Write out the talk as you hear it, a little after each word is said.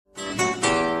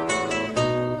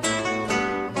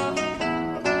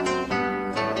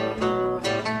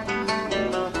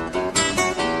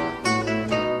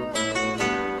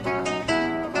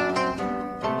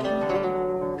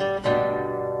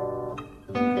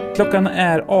Klockan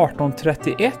är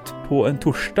 18:31 på en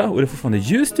torsdag och det är fortfarande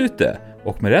ljust ute.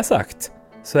 Och med det sagt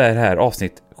så är det här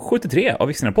avsnitt 73 av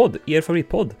Vixarna-podd, er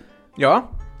favoritpodd. Ja,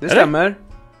 det stämmer.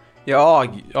 Ja,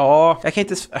 jag kan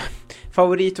inte...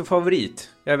 Favorit och favorit.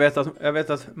 Jag vet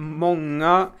att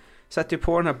många sätter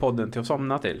på den här podden till att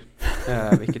somna till.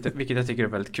 Vilket jag tycker är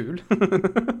väldigt kul.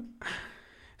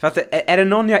 För att är det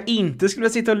någon jag inte skulle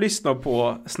sitta och lyssna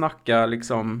på snacka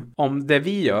liksom om det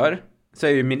vi gör, så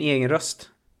är ju min egen röst.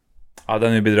 Ja,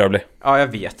 den är ju bedrövlig. Ja, jag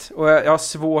vet. Och jag har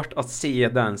svårt att se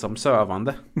den som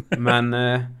sövande. Men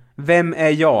vem är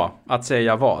jag att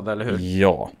säga vad, eller hur?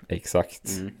 Ja, exakt.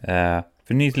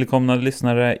 För nytillkomna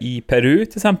lyssnare i Peru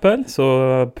till exempel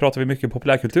så pratar vi mycket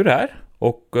populärkultur här.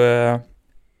 Och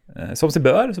som sig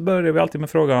bör så börjar vi alltid med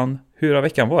frågan: hur har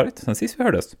veckan varit sen sist vi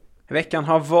hördes? Veckan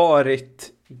har varit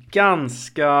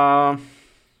ganska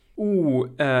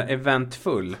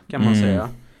oeventfull kan man säga.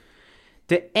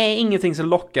 Det är ingenting som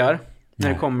lockar när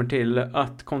det kommer till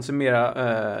att konsumera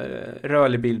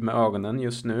rörlig bild med ögonen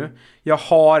just nu. Jag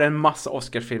har en massa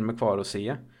Oscarsfilmer kvar att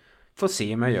se. Får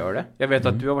se om jag gör det. Jag vet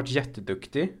att du har varit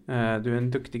jätteduktig. Du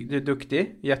är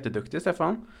duktig. Jätteduktig,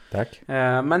 Stefan. Tack.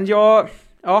 Men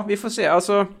vi får se.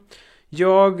 Alltså,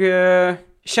 jag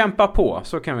kämpar på,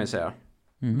 så kan vi säga.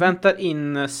 Väntar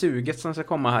in suget som ska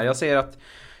komma här.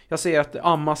 Jag ser att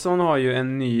Amazon har ju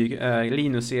en ny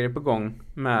Linus-serie på gång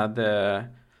med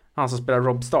han som spelar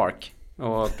Rob Stark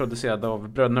och producerad av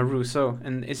bröderna Russo,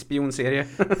 en spionserie.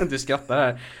 Du skrattar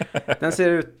här.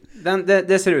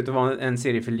 Det ser ut att vara en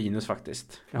serie för Linus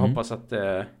faktiskt. Jag hoppas att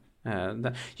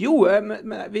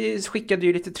vi skickade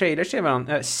ju lite trailers till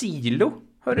varandra. Silo,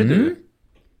 hörde du?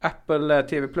 Apple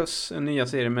TV Plus, en nya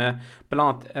serie med bland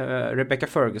annat Rebecca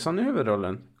Ferguson i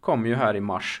huvudrollen, kommer ju här i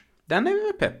mars. Den är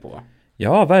vi pepp på.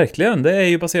 Ja, verkligen. Det är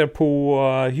ju baserat på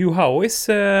Hugh Howeys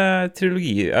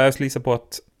trilogi. Jag skulle gissa på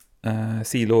att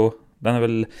Silo, den är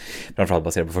väl framförallt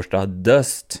baserad på första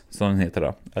Dust, som den heter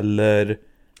då. Eller...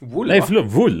 Wool, nej, förlåt,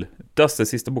 Wool. Dust är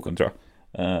sista boken, tror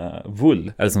jag.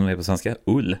 Wool, eller som de är på svenska,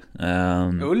 Ull.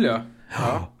 Ull, ja.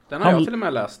 Den har jag till och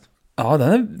med läst. Ja,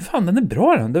 den är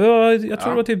bra den. Jag tror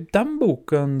det var typ den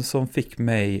boken som fick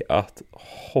mig att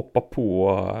hoppa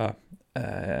på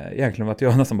egentligen att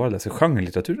jag nästan bara läser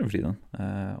genrelitteraturen för tiden.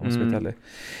 Om jag ska vara ärlig.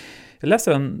 Jag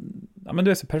läste en, men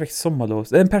du är så perfekt sommarlov.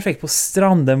 Det är en perfekt på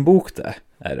stranden bok det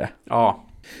är det. Ja.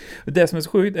 Det som är så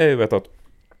sjukt är ju att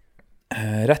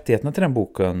rättigheterna till den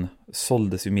boken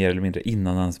såldes ju mer eller mindre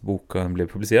innan hans boken blev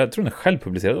publicerad. Jag tror den är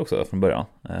självpublicerad också från början.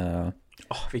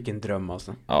 Vilken dröm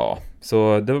alltså. Ja,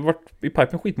 så det har varit i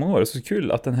pipen skitmånga år. Det är så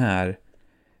kul att den här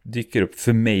dyker upp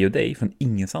för mig och dig från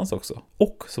ingenstans också.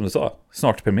 Och som du sa,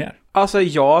 snart premiär. Alltså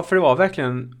ja, för det var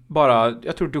verkligen bara,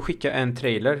 jag tror du skickade en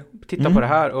trailer. Titta på det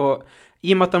här, och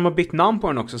i och med att de har bytt namn på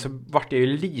den också så vart jag ju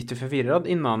lite förvirrad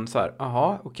innan så här.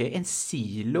 Okej, en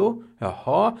silo.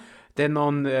 Jaha, det är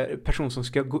någon person som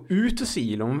ska gå ut ur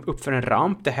silon upp för en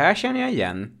ramp. Det här känner jag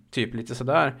igen. Typ lite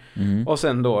sådär. Och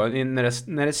sen då,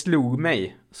 när det slog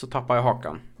mig så tappade jag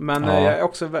hakan. Men jag är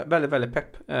också väldigt, väldigt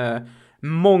pepp.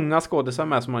 Många skådespelare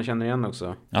med som man känner igen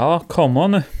också. Ja, come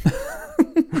on.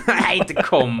 Nej, inte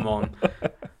come on.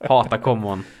 Hata come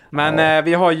on. Men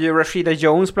vi har ju Rashida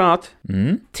Jones bland annat.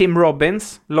 Tim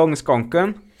Robbins,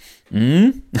 Långskonken.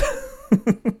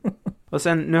 Och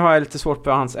sen, nu har jag lite svårt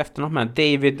på hans efternamn, men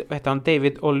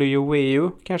David Oluwayu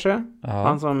kanske?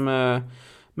 Han som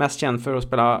mest känd för att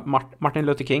spela Martin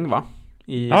Luther King, va?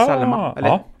 I Selma.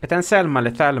 Eller heter den Selma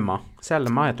eller Thelma?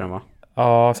 Selma heter den, va?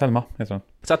 Ja, Selma heter den.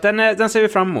 Så att den ser vi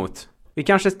fram emot. Vi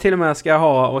kanske till och med ska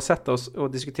ha och sätta oss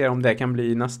och diskutera om det kan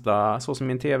bli nästa Så som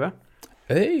min TV.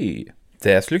 Hej!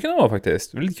 Det skulle kunna vara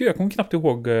faktiskt. Det är lite kul, jag kommer knappt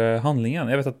ihåg handlingen.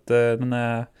 Jag vet att den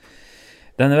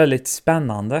är väldigt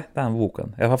spännande, den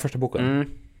boken. Jag har första boken.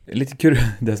 Lite kul,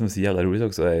 det som är så jävla roligt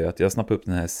också är ju att jag snappade upp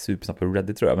den här supersnabbt på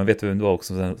Reddit, tror jag. Men vet du vem det var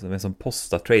också som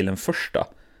postade trailern första?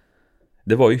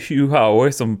 Det var ju Hugh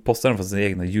Howard som postade den från sin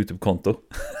egna YouTube-konto.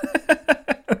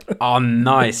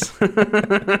 Nice.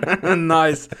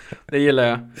 Nice. Det gillar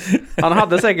jag. Han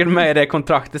hade säkert med i det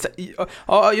kontraktet.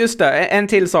 Ja, just det. En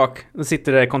till sak. Då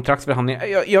sitter det kontraktsförhandling.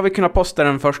 Jag vill kunna posta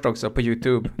den först också på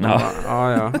YouTube.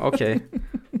 Ja, okej.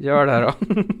 Gör det då.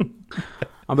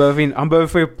 Han behöver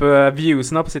få upp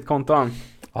viewsna på sitt konto.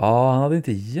 Ja, han hade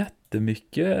inte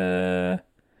jättemycket.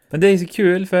 Men det är så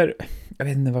kul för jag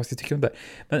vet inte vad jag ska tycka om det.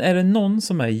 Men är det någon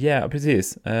som är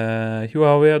precis.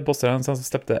 Huawei postade den, sen så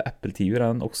släppte Apple TV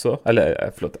den också.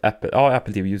 Eller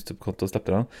Apple TV YouTube-konto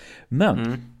släppte den.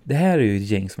 Men det här är ju ett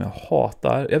gäng som jag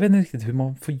hatar. Jag vet inte riktigt hur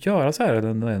man får göra så här, eller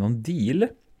om det är någon deal.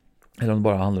 Eller om det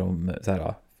bara handlar om så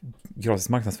här gratis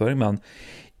marknadsföring. Men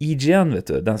IGN, vet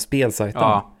du, den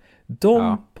spelsajten.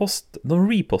 De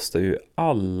repostar ju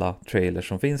alla trailers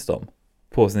som finns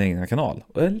på sin egen kanal.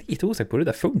 Och jag är lite osäker på hur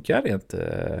det där funkar rent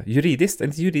juridiskt.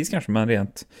 Inte juridiskt kanske, men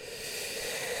rent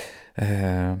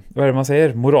vad är det man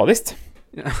säger? Moraliskt.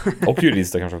 Och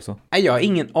juridiskt kanske också. Nej, jag har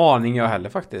ingen aning jag heller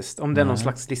faktiskt. Om det är någon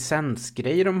slags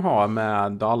licensgrej de har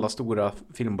med alla stora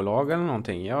filmbolag eller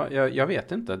någonting. Jag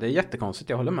vet inte. Det är jättekonstigt,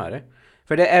 jag håller med dig.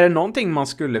 För är det någonting man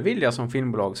skulle vilja som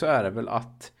filmbolag så är det väl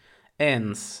att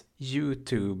ens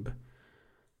YouTube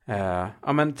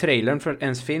trailern för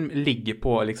ens film ligger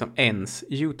på liksom ens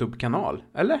YouTube-kanal,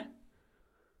 eller?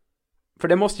 För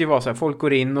det måste ju vara så här, folk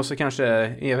går in och så kanske,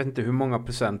 jag vet inte hur många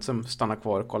procent som stannar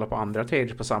kvar och kollar på andra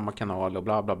trailers på samma kanal och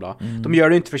bla bla bla. De gör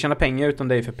det inte för att tjäna pengar utan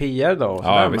det är för PR då. Och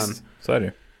ja, visst. Så är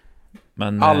det.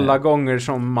 Men alla gånger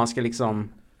som man ska liksom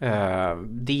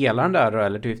dela den där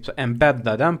eller typ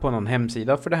embedda den på någon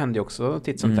hemsida, för det händer ju också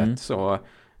titt som tätt, så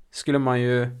skulle man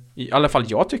ju, i alla fall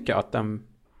jag tycker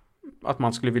att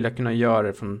man skulle vilja kunna göra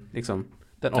det från liksom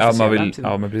den officiella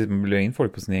hemsidan. Ja, men precis, man vill in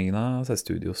folk på sina egna så här,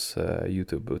 studios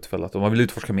YouTube-utfällat. Och man vill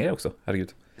utforska mer också, herregud.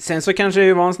 Sen så kanske det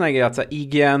ju var en sån här grej att så här,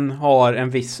 IGN har en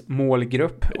viss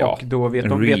målgrupp och då vet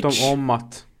de om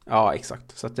att ja,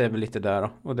 exakt. Så att det är väl lite där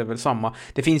då. Och det är väl samma.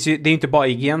 Det är ju inte bara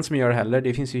IGN som gör det heller.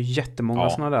 Det finns ju jättemånga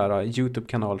såna där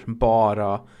YouTube-kanaler som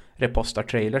bara repostar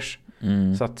trailers.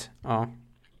 Så att,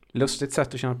 lustigt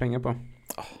sätt att tjäna pengar på.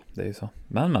 Ja, det är ju så.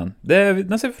 Men,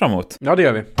 den ser vi fram emot. Ja, det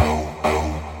gör vi.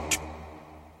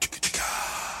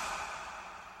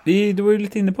 Du var ju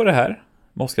lite inne på det här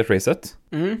med Oscarsracet.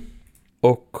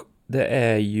 Och det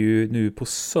är ju nu på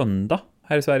söndag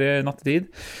här i Sverige nattetid.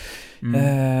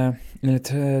 Enligt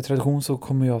tradition så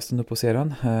kommer jag stå upp och se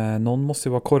den. Någon måste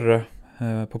ju vara korre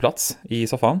på plats i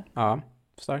soffan. Ja,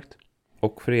 starkt.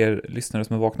 Och för er lyssnare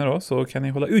som är vakna då så kan ni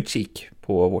hålla utkik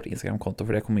på vårt Instagram-konto,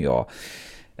 för det kommer jag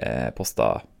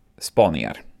posta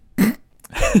spaningar.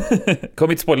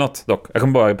 Kommer inte spoila något dock. Jag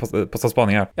kommer bara posta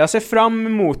spaningar. Jag ser fram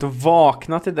emot att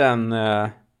vakna till den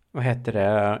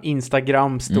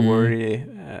Instagram-story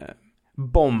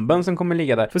bomben som kommer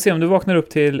ligga där. Får se om du vaknar upp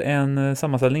till en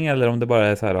sammanställning eller om det bara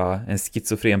är så här en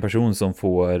schizofren person som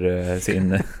får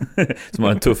sin som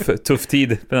har en tuff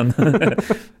tid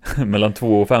mellan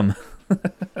 2 och 5.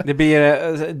 Det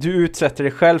blir, du utsätter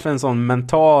dig själv för en sån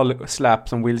mental slap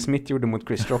som Will Smith gjorde mot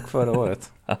Chris Rock förra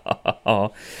året.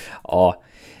 Ja.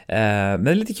 Men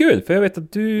det är lite kul, för jag vet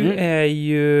att du är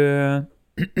ju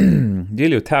du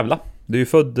gillar ju att tävla. Du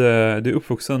är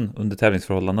uppvuxen under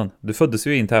tävlingsförhållanden. Du föddes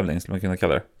ju i en tävling, som man kunna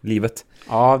kalla det. Livet.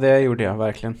 Ja, det gjorde jag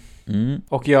verkligen.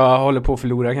 Och jag håller på att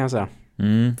förlora, kan jag säga.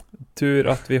 Tur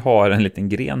att vi har en liten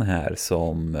gren här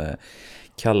som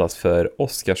kallas för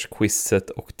Oscarsquizet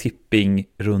och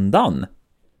tippingrundan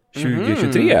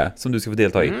 2023 som du ska få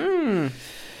delta i.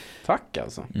 Tack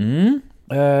alltså.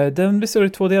 Den består i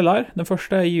 2 delar. Den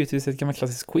första är givetvis ett gammalt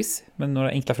klassiskt quiz med några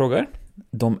enkla frågor.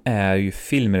 De är ju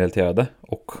filmrelaterade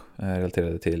och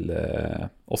relaterade till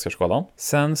Oscarsgalan.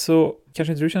 Sen så,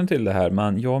 kanske inte du känner till det här,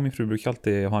 men jag och min fru brukar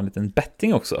alltid ha en liten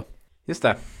betting också. Just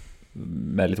det.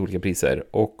 Med lite olika priser.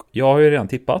 Och jag har ju redan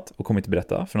tippat och kommer inte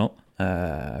berätta för någon.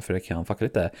 För det kan fucka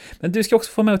lite. Men du ska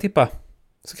också få med att tippa.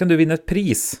 Så kan du vinna ett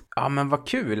pris. Ja, men vad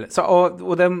kul. Så,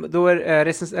 och då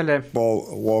är eller...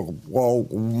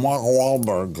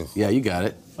 Yeah, you got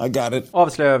it. I got it.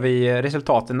 Avslöjar vi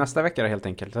resultaten nästa vecka helt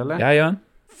enkelt, eller? Jajamän.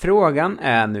 Frågan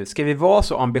är nu, ska vi vara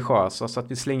så ambitiösa så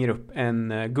att vi slänger upp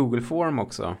en Google Form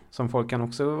också? Som folk kan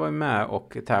också vara med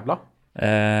och tävla?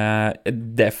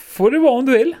 Det får du vara om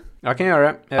du vill. Jag kan göra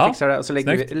det. Jag fixar det. Och så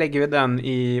lägger vi den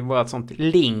i vårt sånt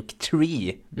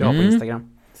linktree vi har på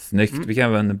Instagram. Snyggt. Vi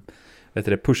kan även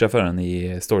pusha för den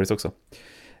i stories också.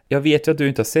 Jag vet ju att du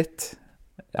inte har sett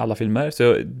alla filmer,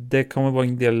 så det kommer vara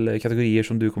en del kategorier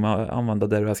som du kommer använda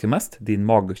där du älskar mest. Din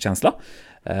magkänsla.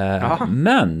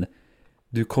 Men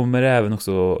du kommer även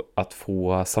också att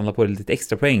få samla på dig lite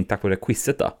extra poäng tack vare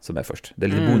quizet då, som är först. Det är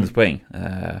lite bonuspoäng.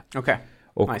 Okej.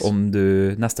 Och nice. Om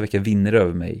du nästa vecka vinner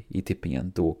över mig i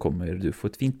tippingen, då kommer du få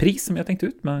ett fint pris som jag tänkt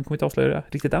ut, men kommer inte avslöja det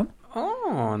riktigt än.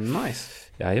 Nice.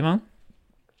 Jajamän.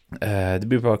 Det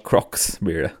blir bara Crocs,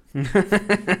 blir det.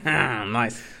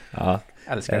 Nice. Ja.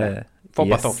 Älskar det.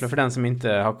 Foppatofflor för den som inte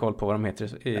har koll på vad de heter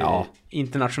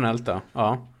internationellt då.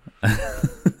 Ja.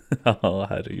 Ja,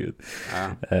 herregud.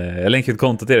 Jag länkade ett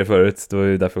konto till det förut. Det var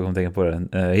ju därför jag kom att tänka på det.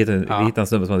 Jag hittade en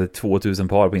snubbe som hade 2000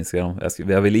 par på Instagram.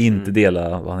 Jag vill inte dela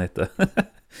vad han hette.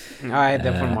 Nej,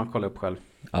 det får man kolla upp själv.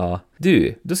 Ja.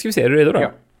 Du, då ska vi se. Är du redo då?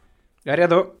 Ja. Jag är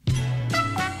redo.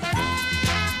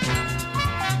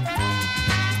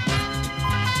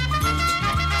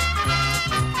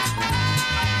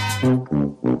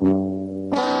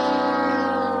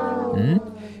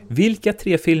 Vilka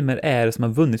 3 filmer är det som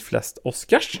har vunnit flest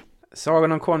Oscars?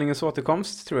 Sagan om konungens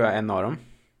återkomst tror jag är en av dem.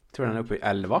 Tror den är uppe i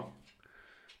 11.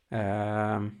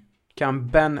 Kan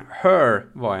Ben-Hur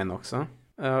vara en också?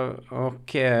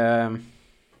 Och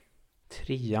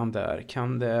trean där,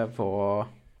 kan det vara...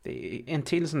 Det är en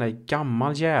till sån där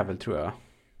gammal jävel tror jag.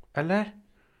 Eller?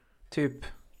 Typ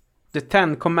The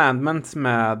Ten Commandments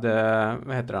med...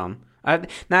 vad heter han?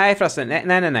 Nej förresten,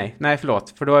 nej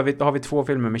förlåt. För då har vi 2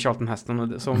 filmer med Charlton Heston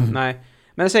och så, nej.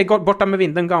 Men jag säger Borta med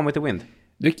vinden, Gone with the Wind.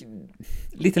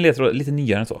 Lite ledtråd, lite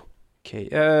nyare än så. Okej.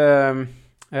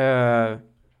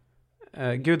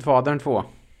 Gudfadern 2.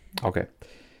 Okej.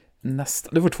 Nästa.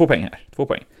 Du får 2 poäng här. 2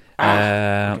 poäng.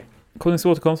 Okay. Konungens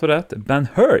återkomst var rätt.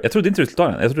 Ben-Hur. Jag trodde inte du skulle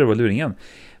ta den. Jag trodde det var luringen.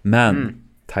 Men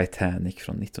Titanic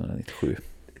från 1997.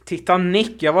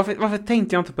 Titanic. Ja, varför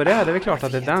tänkte jag inte på det? Det är väl klart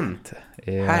att det är den.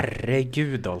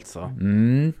 Herregud alltså.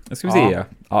 Ska vi se.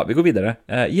 Ja, vi går vidare.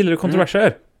 Gillar du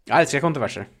kontroverser? Jag älskar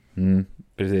kontroverser.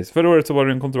 Precis. Förra året så var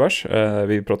det en kontrovers.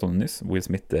 Vi pratade om nyss. Will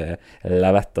Smith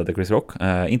lavettade Chris Rock.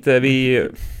 Vi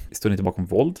står inte bakom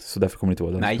våld, så därför kommer det inte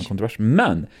vara en kontrovers.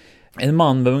 Men en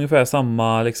man med ungefär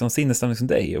samma liksom, sinnesstämning som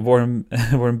dig,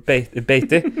 Warren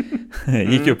Beatty,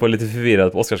 gick upp och lite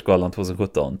förvirrad på Oscarsgalan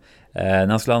 2017. När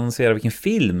han skulle annonsera vilken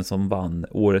film som vann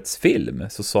årets film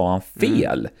så sa han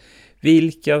fel.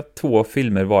 Vilka 2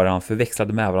 filmer var han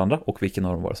förväxlade med varandra och vilken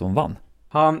av dem var det som vann?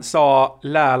 Han sa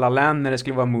La La Land när det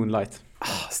skulle vara Moonlight.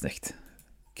 Snyggt.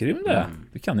 Grym det.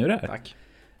 Du kan ju det här. Tack.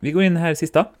 Vi går in här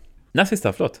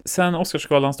förlåt. Sen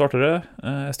Oscarsgalan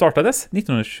startades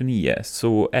 1929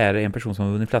 så är det en person som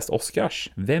har vunnit flest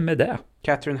Oscars. Vem är det?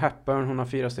 Catherine Hepburn, hon har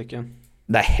 4 stycken.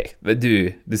 Nej, men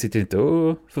du sitter inte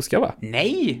och fuskar va?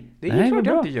 Nej, det är klart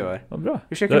jag inte gör. Vad bra.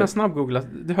 Hur ska jag kunna snabbgoogla?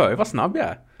 Du hör ju vad snabb jag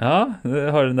är. Ja,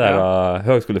 jag har den där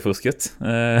högskolefusket.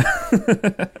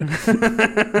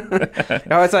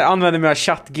 Jag använder mig av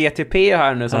ChatGTP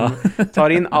här nu som tar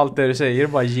in allt det du säger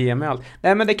och bara ger mig allt.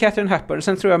 Nej, men det är Catherine Hepburn.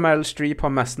 Sen tror jag Meryl Streep har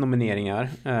mest nomineringar.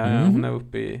 Hon är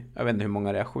uppe i, jag vet inte hur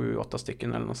många det är, 7-8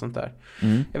 stycken eller något sånt där.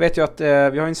 Jag vet ju att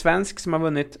vi har en svensk som har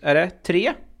vunnit, är det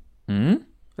 3?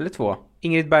 Eller 2?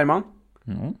 Ingrid Bergman.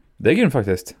 Det är grym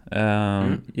faktiskt.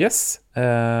 Yes.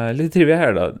 Lite trivia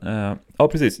här då. Ja,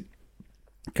 precis.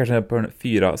 Kanske på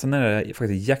 4. Sen är det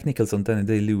faktiskt Jack Nicholson, Danny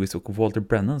Day-Lewis och Walter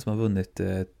Brennan som har vunnit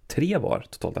 3 var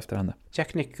totalt efter henne.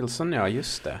 Jack Nicholson, ja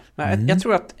just det. Men jag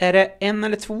tror att, är det 1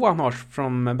 eller 2 han har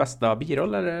från bästa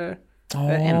biroll eller?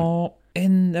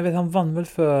 Jag vet, han vann väl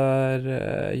för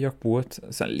Jökboet.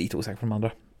 Sen lite osäker på de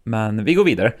andra. Men vi går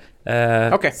vidare.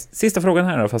 Sista frågan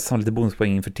här då, fast har lite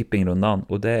bonuspoäng inför tippingrundan.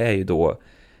 Och det är ju då,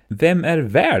 vem är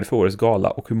värd för årets gala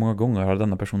och hur många gånger har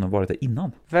denna personen varit där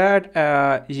innan? Värd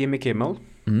är Jimmy Kimmel.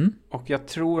 Och jag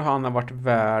tror han har varit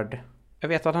värd, jag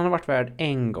vet att han har varit värd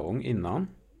en gång innan.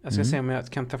 Jag ska se om jag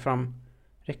kan ta fram,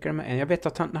 räcker det med en? Jag vet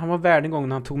att han var värd en gång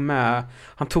när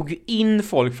han tog in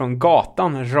folk från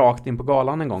gatan rakt in på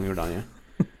galan en gång, gjorde han ju.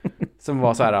 Som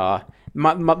var så här...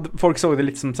 folk såg det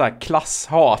lite som så här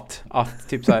klasshat, att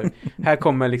typ så här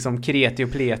kommer liksom kreti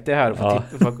och pleti här och få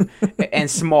en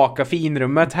smak av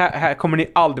finrummet, här kommer ni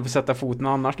aldrig få sätta foten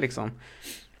annars liksom.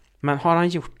 Men har han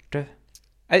gjort det?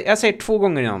 Jag säger 2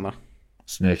 gånger innan då.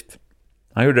 Snyggt.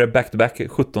 Han gjorde det back to back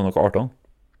 17 och 18.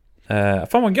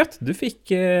 Fan vad gött. Du fick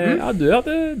du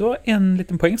har en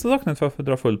liten poäng som saknat för att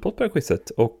dra full pott på det quizet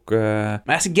och men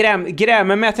alltså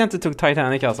grämer med att jag inte tog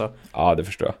Titanic alltså. Ja, det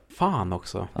förstår jag. Fan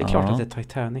också. Det är klart att det är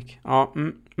Titanic. Ja,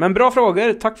 men bra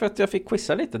frågor. Tack för att jag fick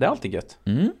quizza lite. Det är alltid gött.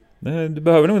 Du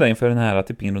behöver nog det inför den här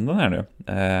tippingrundan här nu.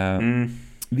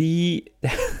 Vi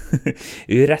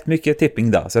är ju rätt mycket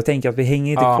tipping då, så jag tänker att vi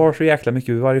hänger inte kvar så jäkla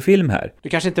mycket vid varje film här. Du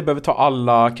kanske inte behöver ta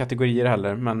alla kategorier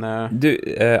heller, men...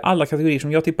 alla kategorier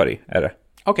som jag tippar i är det.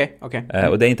 Okej.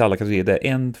 Och det är inte alla kategorier, det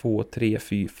är 1, 2, 3,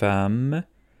 4, 5,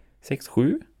 6,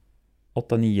 7,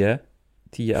 8, 9,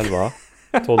 10, 11,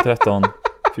 12, 13,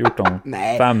 14,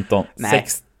 15,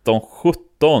 16,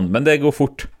 17. Men det går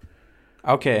fort.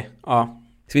 Okej.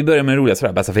 Ska vi börja med en roligast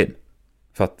sådär, bästa film?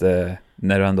 För att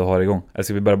när du ändå har igång. Eller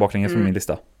ska vi börja baklänges från min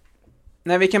lista?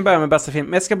 Nej, vi kan börja med bästa film.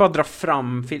 Men jag ska bara dra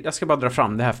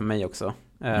fram det här för mig också.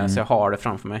 Så jag har det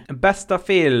framför mig. Bästa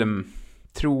film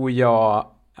tror jag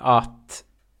att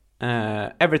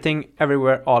Everything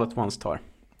Everywhere All at Once tar.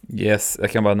 Yes,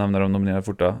 jag kan bara nämna de nominerade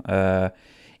forta.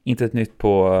 Inte ett nytt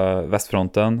på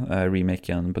västfronten.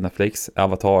 Remaken på Netflix.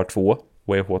 Avatar 2,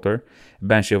 Way of Water.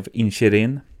 Banshee of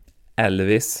Inisherin.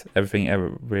 Elvis, Everything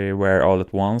Everywhere All at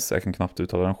Once. Jag kan knappt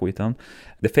uttala den skiten.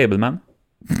 The Fableman.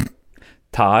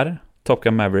 Tar, Top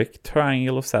Gun Maverick,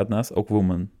 Triangle of Sadness och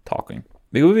Woman Talking.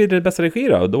 Vi går vidare till bästa regi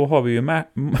då. Då har vi ju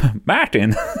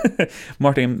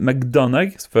Martin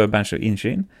McDonagh för Banshee of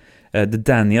Inisherin. The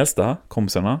Daniels då,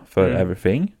 kompisarna för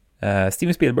Everything.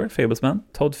 Steven Spielberg, Fablesman,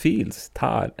 Todd Fields,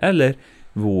 Tar, eller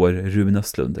vår Ruben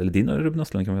Östlund, eller din Ruben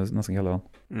Östlund kan man nästan kalla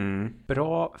honom.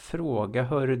 Bra fråga,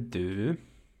 hör du.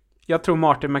 Jag tror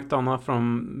Martin McDonagh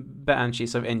från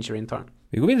Banshees of Inisherin tar.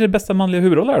 Vi går vidare till bästa manliga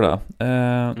huvudroll här då.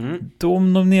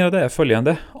 De nominerade är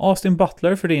följande: Austin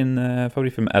Butler för din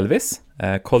favoritfilm Elvis,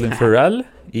 Colin Farrell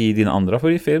i din andra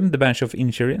favoritfilm The Banshees of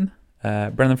Inisherin,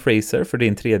 Brendan Fraser för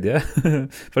din tredje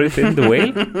favoritfilm The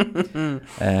Whale,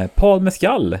 Paul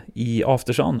Mescal i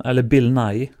Aftersun, eller Bill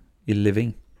Nye i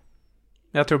Living.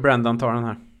 Jag tror Brendan tar den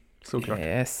här. Såklart.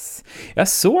 Yes. Jag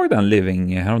såg den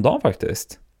Living häromdagen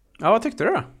faktiskt. Ja, vad tyckte du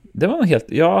då? Det var helt...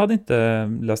 Jag hade inte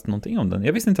läst någonting om den.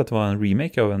 Jag visste inte att det var en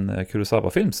remake av en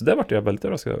Kurosawa-film, så det var jag väldigt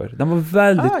överraskad över. Den var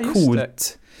väldigt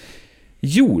coolt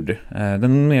gjord. Den är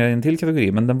mer i en till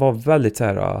kategori, men den var väldigt så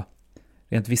här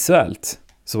rent visuellt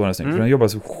så var den snygg. För den jobbade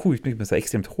så sjukt mycket med så här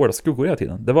extremt hårda skuggor hela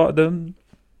tiden. Den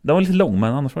var lite lång,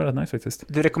 men annars var det rätt nice faktiskt.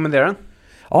 Du rekommenderar den?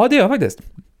 Ja, det gör jag faktiskt.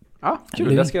 Ja,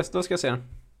 kul. Då ska jag se den.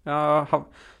 Jag har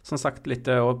som sagt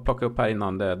lite att plocka upp här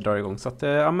innan det drar igång. Så att,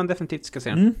 ja, men definitivt ska se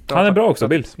den. Han är bra också,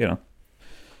 Bill.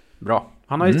 Bra.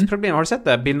 Han har ju lite problem. Har du sett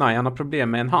det? Bill Nye, han har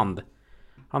problem med en hand.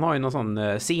 Han har ju någon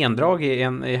sån sendrag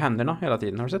i händerna hela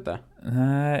tiden. Har du sett det?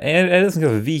 Är det som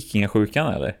kallas för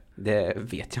vikingasjukan, eller? Det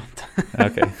vet jag inte.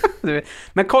 Okay.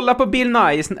 Men kolla på Bill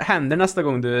Nyes händer nästa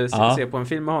gång du ser på en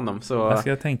film med honom. Så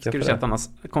ska du se att han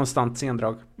har konstant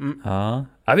sendrag. Ja,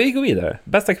 vi går vidare.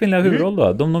 Bästa kvinnliga huvudroll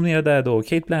då. De nominerade är då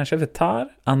Kate Blanchett för Tar,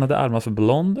 Anna de Armas för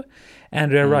Blonde,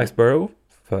 Andrea Riseborough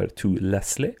för To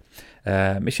Leslie,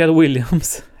 Michelle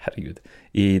Williams, herregud,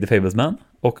 i The Fablesman,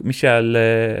 och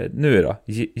Michelle nu då,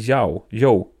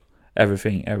 Joe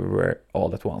Everything Everywhere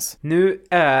All at Once. Nu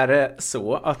är det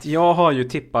så att jag har ju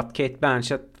tippat Kate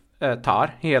Blanchett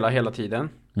Tar hela tiden.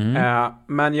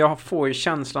 Men jag får ju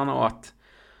känslan av att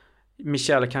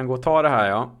Michelle kan gå och ta det här,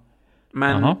 ja.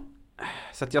 Men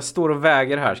så att jag står och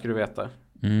väger här, ska du veta.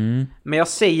 Men jag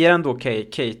säger ändå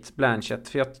Kate Blanchett,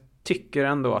 för jag tycker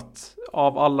ändå att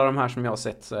av alla de här som jag har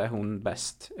sett så är hon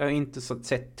bäst. Jag har inte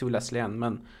sett To Leslie än,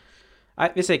 men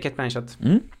nej, vi säger Kate Blanchett.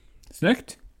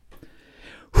 Snyggt.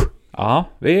 Ja,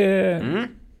 vi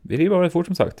rivar fort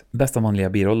som sagt. Bästa manliga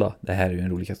biroll då. Det här är ju en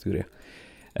rolig kategori.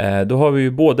 Då har vi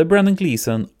ju både Brendan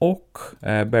Gleeson och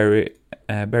Barry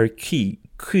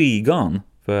Keoghan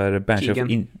för Banshee of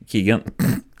Keegan.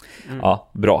 Ja,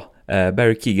 bra.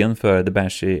 Barry Keoghan för The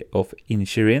Banshee of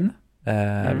Inisherin.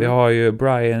 Vi har ju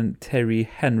Brian Terry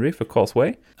Henry för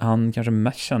Causeway. Han kanske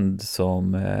mest känd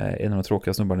som en av de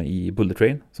tråkiga snubbarna i Bullet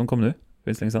Train som kom nu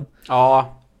för länge sedan.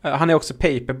 Ja, han är också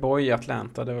Paperboy i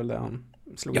Atlanta, det är väl det han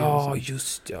slog in. Ja,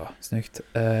 just ja. Snyggt.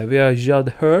 Vi har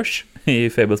Judd Hirsch i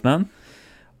Fablesman.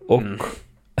 Och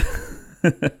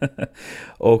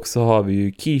och så har vi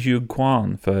ju Ki Hugh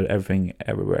Kwan för Everything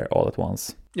Everywhere All at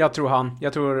Once. Jag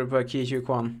tror på Ki Hugh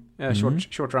Kwan.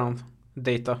 Short round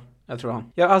data. Jag tror han.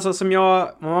 Ja, alltså om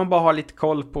man bara har lite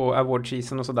koll på award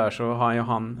season och sådär, så har ju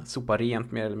han sopa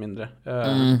rent mer eller mindre.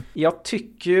 Jag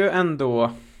tycker ju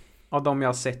ändå av dem jag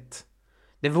har sett,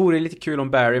 det vore lite kul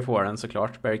om Barry får den,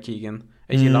 såklart. Barry Keoghan.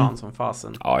 Jag gillar han som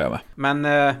fasen. Ja, jag med.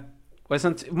 Men och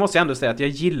sen måste jag ändå säga att jag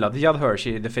gillade Judd Hirsch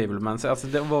i The Fableman. Alltså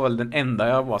det var väl den enda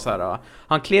jag var så här.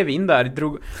 Han klev in där,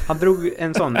 han drog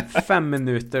en sån 5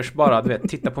 minuters bara, du vet,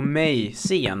 titta på mig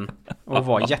scen och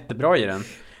var jättebra i den.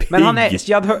 Men han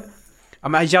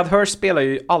är Judd Hirsch spelar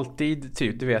ju alltid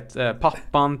typ, du vet,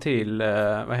 pappan till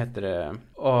vad heter det?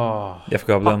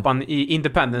 Pappan i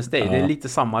Independence Day. Det är lite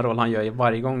samma roll han gör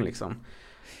varje gång liksom.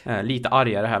 Lite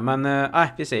argare här, men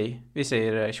vi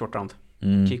säger short round.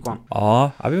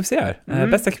 Ja, vi får se här.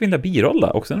 Bästa kvinnliga biroll då,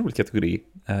 också en rolig kategori.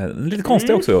 Lite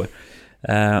konstig också i år.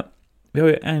 Vi har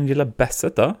ju Angela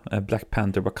Bassett då, Black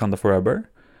Panther Wakanda Forever.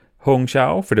 Hong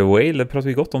Chau för The Whale, det pratade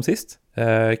vi gott om sist.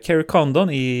 Carrie Condon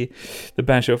i The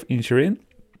Banshee of Inisherin.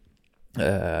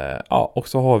 Och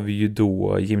så har vi ju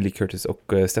då Jamie Lee Curtis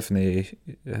och Stephanie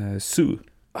Sue.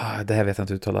 Det här vet jag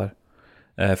inte uttalar.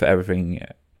 För Everything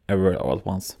Everywhere All at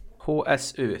Once.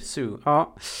 HSU, Sue.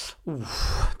 Ja.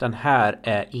 Den här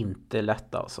är inte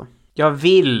lätt alltså. Jag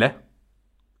vill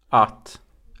att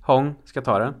Hong ska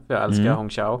ta den, för jag älskar Hong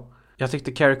Chau. Jag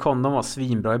tyckte Carrie Condon var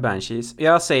svinbra i Banshees.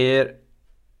 Jag säger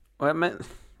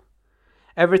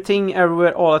Everything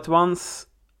Everywhere All at Once.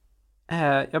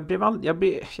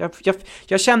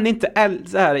 Jag kände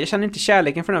inte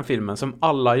kärleken för den filmen som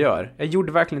alla gör. Jag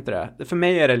gjorde verkligen inte det. För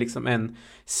mig är det liksom en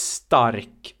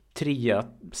stark 3,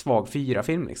 svag 4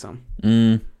 film liksom.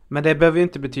 Men det behöver ju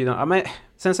inte betyda. Men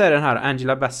sen så är det den här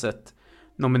Angela Bassett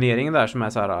nomineringen där som är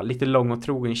så här lite lång och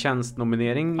trogen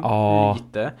tjänst-nominering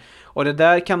lite. Och det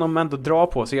där kan de ändå dra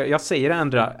på. Så jag säger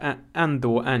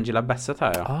ändå Angela Bassett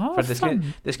här. Ja. För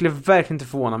det skulle verkligen inte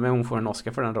förvåna mig om hon får en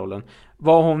Oscar för den rollen.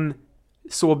 Var hon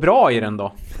så bra i den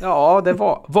då? Ja, det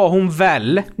var hon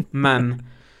väl. Men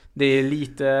det är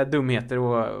lite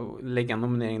dumheter att lägga en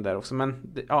nominering där också.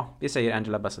 Men vi säger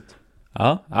Angela Bassett.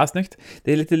 Ja, snyggt.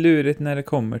 Det är lite lurigt när det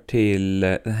kommer till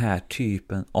den här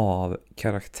typen av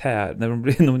karaktär. När de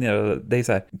blir nominerade, det är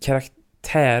så här,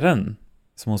 karaktären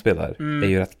som hon spelar är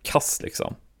ju rätt kass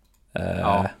liksom.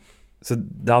 Så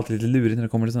det är alltid lite lurigt när det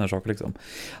kommer till sådana här saker liksom.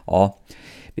 Ja,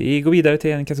 vi går vidare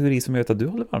till en kategori som jag vet att du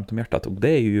håller varmt om hjärtat. Och det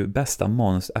är ju bästa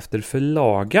manus efter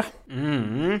förlaga.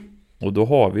 Och då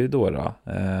har vi då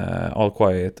All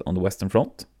Quiet on the Western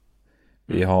Front.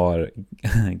 Vi har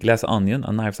Glass Onion, A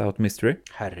Knives Out Mystery.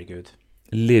 Herregud.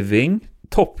 Living,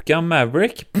 Top Gun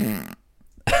Maverick.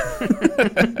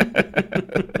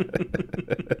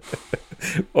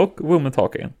 Och Woman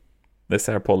Talking. Det är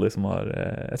Sarah Polly som har...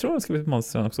 jag tror hon skrivit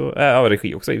manus också.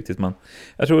 Regi också givetvis, men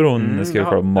jag tror hon skrev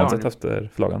själv manuset efter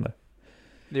förlagan där.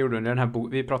 Det gjorde hon i den här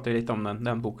vi pratade ju lite om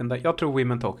den boken där. Jag tror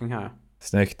Women Talking här.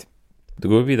 Snyggt. Då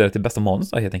går vi vidare till bästa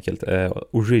manus helt enkelt.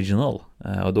 Original.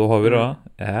 Och då har vi då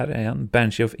här en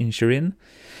Banshee of Inisherin,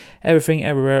 Everything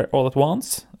Everywhere All at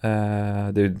Once.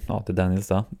 Det är Daniels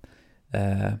då.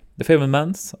 The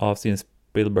Fabelmans av Steven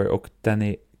Spielberg och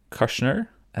Danny Kushner.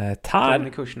 Danny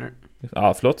Kushner.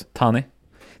 Ja, förlåt. Tani.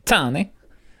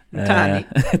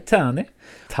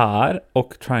 Tar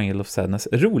och Triangle of Sadness.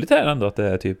 Roligt är ändå att det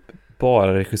är typ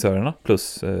bara regissörerna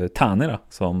plus Tani då,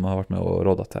 som har varit med och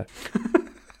rådat här.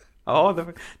 Ja,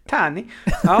 Tani.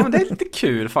 Ja, men det är lite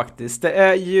kul faktiskt. Det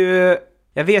är ju...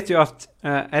 Jag vet ju att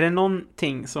är det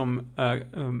någonting som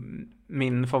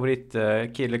min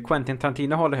favoritkille Quentin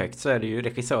Tarantino håller högt, så är det ju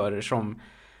regissörer som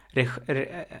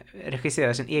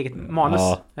regisserar sin eget manus.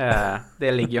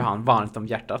 Det ligger ju han varmt om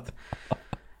hjärtat.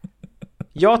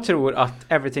 Jag tror att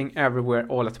Everything Everywhere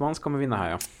All at Once kommer vinna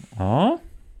här, ja.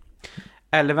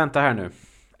 Eller vänta här nu.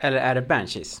 Eller är det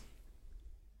Banshees?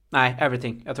 Nej,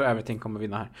 Everything. Jag tror Everything kommer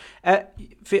vinna här.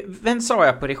 Vem sa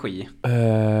jag på regi?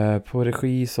 På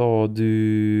regi sa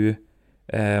du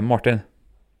Martin.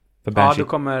 Ja,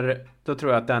 då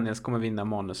tror jag att Daniels kommer vinna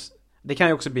manus. Det kan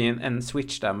ju också bli en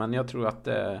switch där, men jag tror att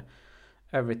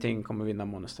Everything kommer vinna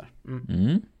manus där.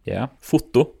 Ja.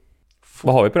 Foto.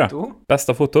 Vad har vi på det?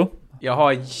 Bästa foto? Jag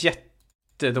har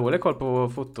jättedålig koll på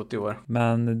fotot i år.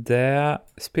 Men det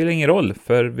spelar ingen roll,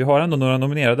 för vi har ändå några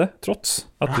nominerade, trots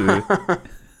att du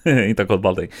inte har koll på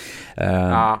allting. Det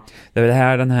är väl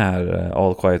här den här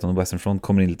All Quiet on the Western Front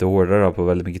kommer in lite hårdare på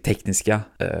väldigt mycket tekniska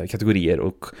kategorier,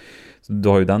 och du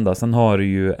har ju den då. Sen har du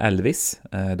ju Elvis,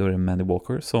 då är det Mandy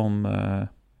Walker som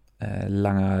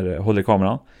håller i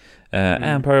kameran.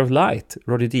 Empire of Light,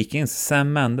 Roger Deakins,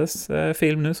 Sam Mendes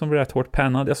film nu som blir rätt hårt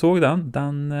pennad. Jag såg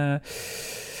den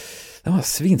var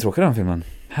svintråkig den filmen.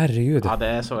 Herregud. Ja, det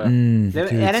är så.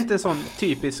 Är det inte en sån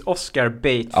typisk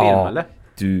Oscar-bait-film eller?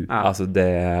 Alltså det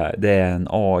är en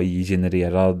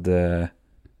AI-genererad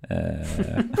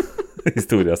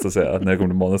historia så att säga, när det kommer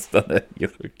till manus. Den är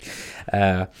helt sjuk.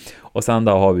 Och sen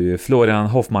då har vi ju Florian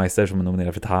Hofmeister som är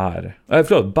nominerad för Tar.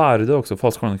 Bardo också,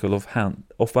 False Chronicle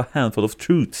of a Handful of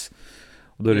Truths.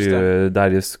 Och då är det ju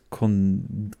Darius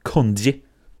Kondji.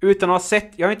 Utan att ha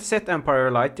sett, jag har inte sett Empire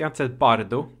of Light, jag har inte sett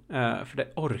Bardo, för det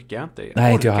orkar jag inte.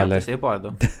 Nej, inte jag heller. Inte se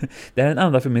Bardo. Det är den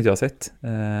enda filmen jag har sett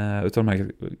utav de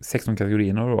här 16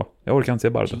 kategorierna då. Jag orkar inte se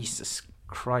Bardo. Jesus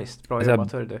Christ, bra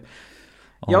jobbat, hörru du.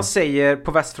 Jag säger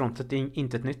på västfrontet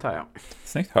inte ett nytt här, ja.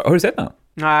 Snyggt. Har du sett den?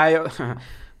 Nej,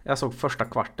 jag såg första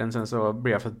kvarten, sen så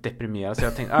blev jag för deprimerad, så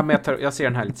jag tänkte, men jag ser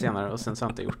den här lite senare, och sen så har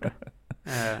jag inte gjort det.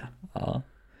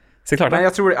 Se klart den. Men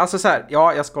jag tror, alltså så här,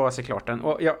 jag ska se klart den.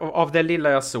 Och av det lilla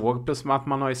jag såg, plus att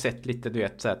man har ju sett lite, du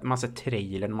vet, så här, man har sett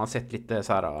trailern, man har sett lite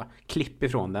så här klipp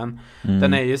ifrån den.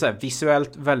 Den är ju så här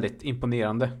visuellt väldigt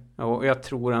imponerande. Och jag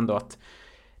tror ändå att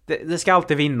det ska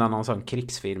alltid vinna någon sån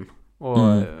krigsfilm. Och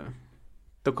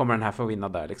då kommer den här få vinna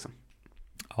där liksom.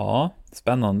 Ja,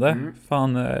 spännande.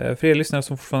 Fan, för er lyssnare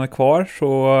som fortfarande är kvar så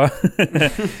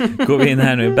går vi in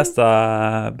här nu i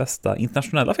bästa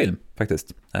internationella film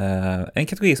faktiskt. En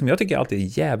kategori som jag tycker alltid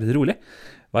är jävligt rolig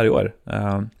varje år.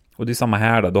 Och det är samma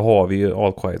här då har vi ju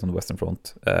All Quiet on the Western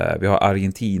Front. Vi har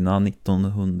Argentina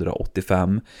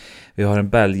 1985. Vi har den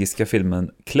belgiska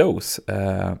filmen Close.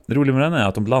 Det roliga med den är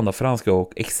att de blandar franska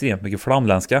och extremt mycket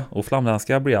flamländska. Och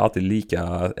flamländska blir alltid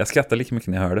lika... Jag skrattar lika mycket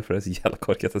när jag hör det, för det är så jävla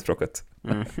korkat det språket.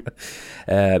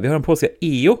 Vi har den polska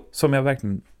EO som jag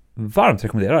verkligen varmt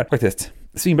rekommenderar faktiskt.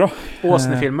 Svinbra.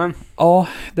 Åsnefilmen. Ja,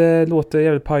 det låter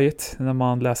jävligt pajigt när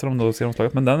man läser om det och ser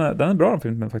omslaget. Men den är bra, den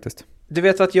filmen faktiskt. Du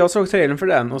vet att jag såg trailern för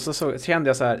den och så kände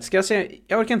jag så här,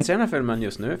 jag orkar inte se den här filmen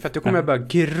just nu för att då kommer jag börja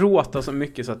gråta så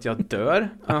mycket så att jag dör.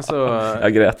 Alltså,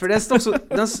 jag grät. För den står så,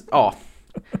 ja.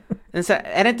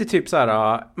 Är det inte typ så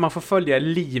här, man får följa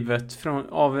livet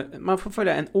man får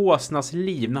följa en åsnas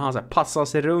liv när han så här passar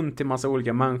sig runt till massa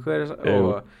olika människor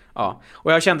och ja.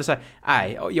 Och jag kände så här,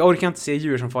 nej, jag orkar inte se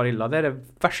djur som far illa. Det är det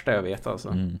värsta jag vet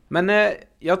alltså. Men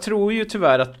jag tror ju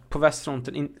tyvärr att på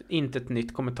västfronten inte ett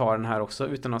nytt kommentar den här också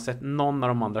utan att ha sett någon av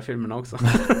de andra filmerna också.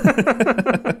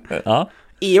 Ja.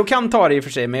 EO kan ta det i och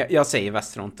för sig, men jag säger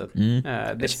västfronten.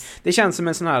 Det känns som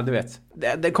en sån här, du vet.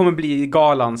 Det kommer bli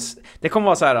galans. Det kommer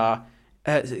vara så här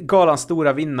galans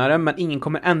stora vinnare, men ingen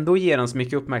kommer ändå ge den så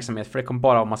mycket uppmärksamhet för det kommer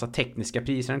bara ha massa tekniska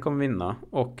priser den kommer vinna.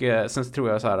 Och sen så tror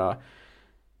jag så här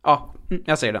ja,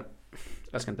 jag säger det.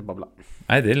 Jag ska inte babbla.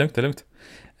 Nej, det är lugnt.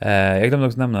 Jag glömde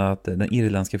också nämna att den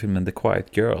irländska filmen The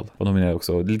Quiet Girl var nominerad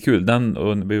också. Det är lite kul. Den,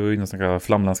 och vi var ju inne och snackade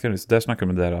flamländska nu, så där snackar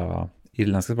de med det där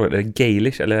irländska språket. Eller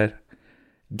gaelish, eller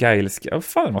gaeliska. Vad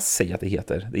fan man säger att det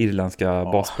heter? Det irländska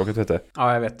basspråket heter.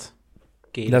 Ja, jag vet.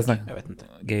 Gaelic, jag vet inte.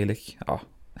 Gaelic, ja.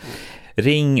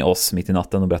 Ring oss mitt i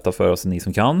natten och berätta för oss, ni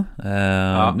som kan.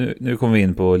 Nu kommer vi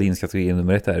in på linskategori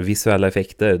nummer 1 här. Visuella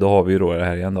effekter. Då har vi ju då det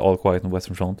här igen. All Quiet on the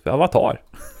Western Front. Avatar.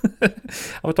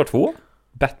 Avatar 2.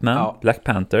 Batman, Black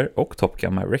Panther och Top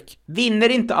Gun Maverick. Vinner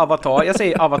inte Avatar, jag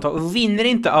säger Avatar, vinner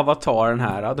inte Avatar den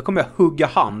här, då kommer jag hugga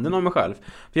handen av mig själv.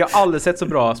 För jag har aldrig sett så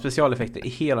bra specialeffekter i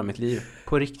hela mitt liv.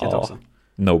 På riktigt också.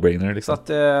 No-brainer liksom. Så att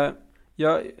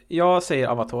jag säger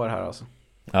Avatar här alltså.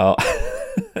 Ja.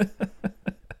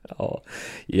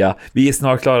 Ja, vi är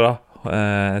snart klara.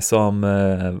 Som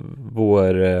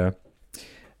vår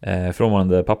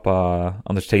frånvarande pappa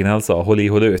Anders Tegnell sa,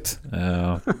 håll ut.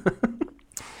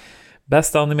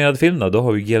 Bästa animerad film då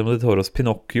har vi Guillermo del Toros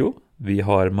Pinocchio. Vi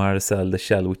har Marcel the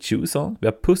Shell with Shoes on. Vi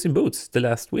har Puss in Boots, The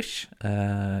Last Wish.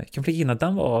 Jag kan flika in att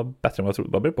den var bättre än vad jag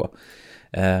trodde var på.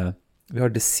 Vi har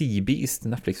The Sea Beast,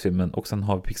 Netflix-filmen. Och sen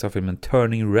har vi Pixar-filmen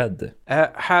Turning Red.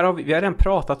 Här har vi har redan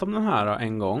pratat om den här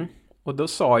en gång. Och då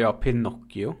sa jag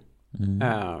Pinocchio.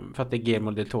 För att det är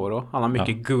Guillermo del Toro. Han har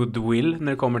mycket goodwill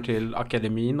när det kommer till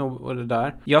akademin och det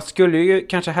där. Jag skulle ju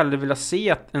kanske hellre vilja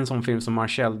se att en sån film som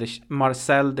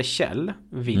Marcel the Shell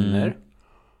vinner.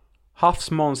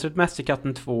 Havsmonstret,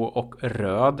 Mästerkatten 2 och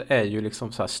Röd är ju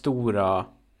liksom så här stora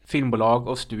filmbolag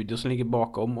och studios som ligger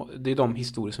bakom. Och det är de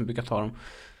historier som brukar ta dem.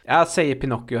 Jag säger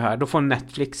Pinocchio här. Då får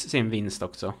Netflix sin vinst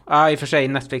också. I och för sig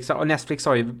Netflix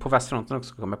har ju på västfronten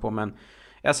också kommit på, men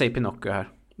jag säger Pinocchio här.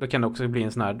 Då kan det också bli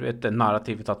en sån här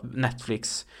narrativet att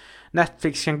Netflix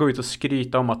kan gå ut och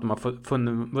skryta om att de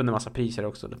har vunnit massa priser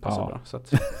också. Det passar bra. Så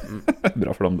att,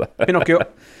 bra för dem där. Pinocchio.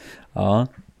 Ja.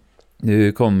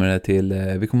 Nu kommer det till,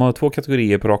 vi kommer ha 2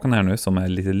 kategorier på raken här nu som är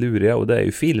lite luriga, och det är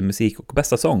ju filmmusik och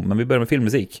bästa sång, men vi börjar med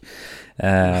filmmusik.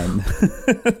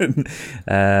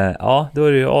 Ja, då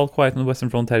är det ju All Quiet on the Western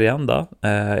Front här igen då.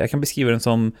 Jag kan beskriva den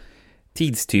som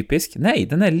tidstypisk. Nej,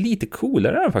 den är lite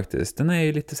coolare faktiskt. Den är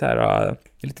ju lite så här,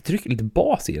 lite tryck, lite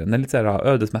bas i den. Den är lite så här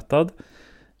ödesmättad.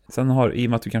 Sen har, i och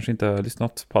med att du kanske inte har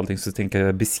lyssnat på allting, så tänker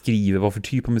jag beskriva vad för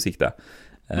typ av musik det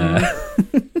är.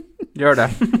 Gör det.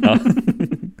 Ja.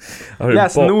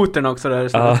 Läs noterna också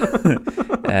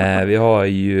där. Vi har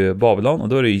ju Babylon, och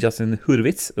då är det ju Justin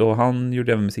Hurwitz, och han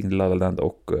gjorde även musik till La La Land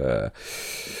och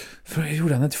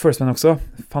gjorde han till First Man också.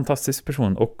 Fantastisk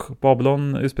person. Och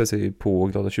Babylon utspelar sig på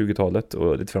glada 20-talet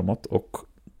och lite framåt, och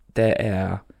det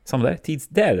är samma där.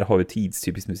 Där har vi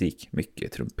tidstypisk musik.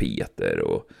 Mycket trumpeter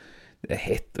och det är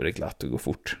hett och det är glatt och går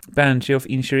fort. Banshee of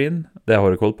Inisherin, det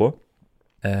har du koll på.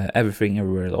 Everything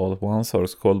Everywhere All at Once har du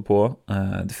också koll på.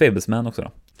 The Fablesman också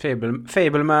då.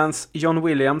 Fablemans John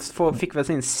Williams fick väl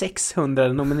sin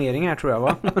 600 nominering här, tror jag,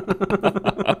 va?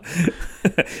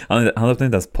 han öppnar inte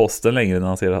ens posten längre när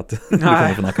han ser att det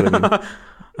kommer från akademin.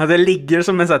 Ja, det ligger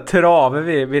som en sån här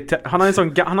trave vid han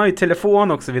har ju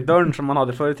telefon också vid dörren som man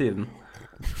hade förr i tiden.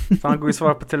 Så han går ju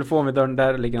svara på telefon vid dörren,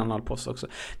 där ligger han all post också.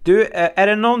 Du, är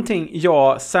det någonting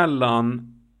jag sällan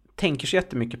tänker så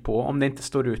jättemycket på, om det inte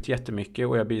står ut jättemycket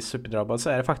och jag blir superdrabbad, så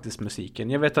är det faktiskt musiken.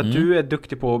 Jag vet att du är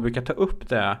duktig på att brukar ta upp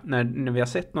det när vi har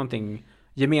sett någonting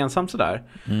gemensamt sådär.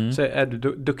 Så är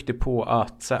du duktig på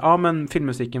att säga, ja men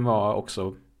filmmusiken var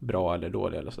också bra eller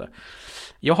dålig eller sådär.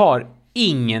 Jag har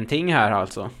ingenting här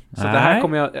alltså. Så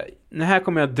det här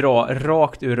kommer jag dra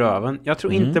rakt ur röven. Jag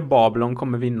tror inte Babylon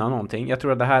kommer vinna någonting. Jag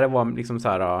tror att det här var liksom så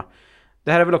här.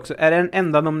 Det här är väl också, är det en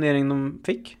enda nominering de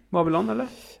fick, Babylon, eller?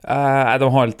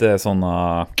 De har lite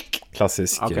sådana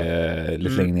klassiska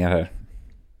längningar här.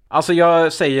 Alltså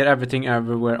jag säger Everything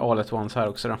Everywhere All at Once här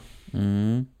också då.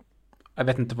 Jag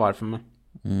vet inte varför, men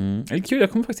Det är kul,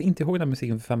 jag kommer faktiskt inte ihåg den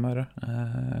musiken för 5 öre.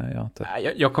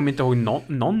 Jag kommer inte ihåg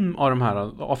någon av de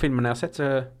här av filmerna jag sett.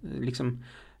 Så liksom,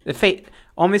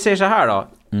 om vi säger så här då.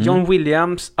 John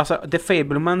Williams, alltså The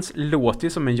Fabelmans låter ju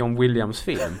som en John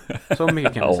Williams-film. Så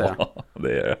mycket kan man säga.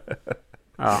 Det är det.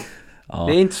 Ja.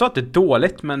 Det är inte så att det är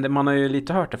dåligt, men man har ju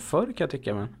lite hört det förr kan jag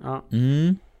tycka. Men, ja.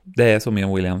 Det är som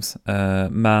John Williams.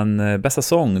 Men bästa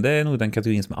sång, det är nog den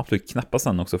kategorin som är absolut knappast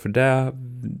den också. För det...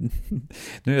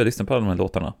 Nu har jag lyssnat på alla de här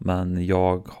låtarna, men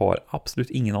jag har absolut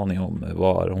ingen aning om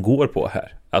vad de går på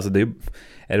här. Alltså det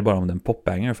är det bara om den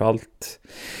popbanger för allt...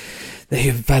 Det är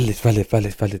ju väldigt, väldigt,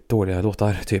 väldigt, väldigt dåliga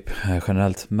låtar typ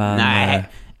generellt. Men, nej,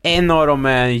 en av dem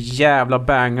är en jävla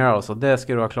banger alltså. Det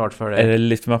ska du ha klart för dig. Är det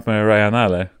Lift Me Up med Rihanna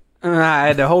eller?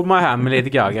 Nej, det Hold My Hand med Lady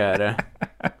Gaga är det.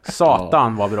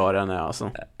 Satan vad bra den är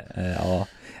alltså. Ja,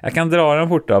 jag kan dra den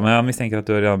fort då, men jag misstänker att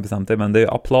du har redan bestämt dig. Men det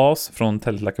är Applause från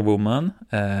Tell It Like a Woman,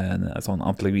 en sån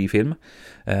antologifilm.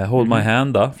 Hold My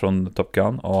Hand då, från Top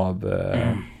Gun av,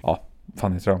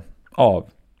 fan heter det? Av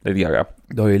Lady Gaga.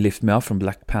 Du har ju Lift Me Up från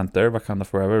Black Panther, Wakanda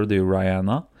Forever, och det är ju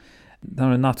Rihanna. Den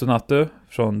har du Natu Natu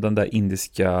från den där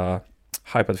indiska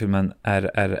hypade filmen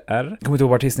RRR. Jag kommer inte ihåg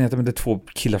vad artisten heter, men det är 2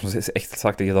 killar som ser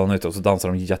exakt likadana ut och så dansar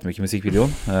de jättemycket i musikvideon.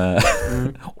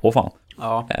 Åh fan.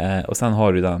 Ja. Och sen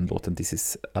har du den låten This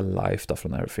Is A Life då,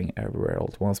 från Everything Everywhere All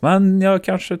At Once. Men jag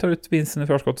kanske tar ut vinsten i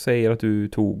förskott och säger att du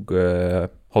tog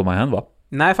Hold My Hand, va?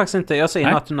 Nej, faktiskt inte. Jag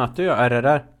säger Natu Natu,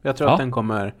 RRR. Jag tror att den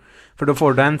kommer... För då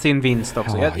får den sin vinst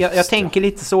också. Jag tänker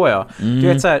lite så, ja. Du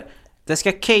vet så här,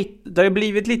 det har ju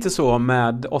blivit lite så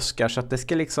med Oscars att det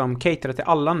ska liksom catera till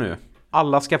alla nu.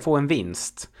 Alla ska få en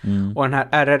vinst. Och den här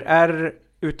RRR,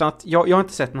 utan att... Jag har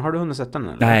inte sett den. Har du hunnit sett den?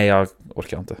 Eller? Nej, jag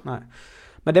orkar inte. Nej.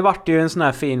 Men det vart ju en sån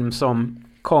här film som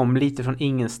kom lite från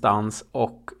ingenstans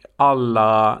och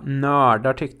alla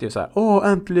nördar tyckte ju så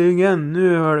här: äntligen,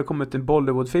 nu har det kommit en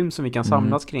Bollywood-film som vi kan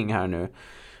samlas kring här nu.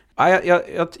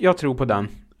 Jag tror på den.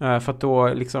 För att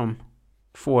då liksom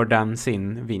får den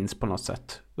sin vinst på något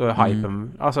sätt. Då är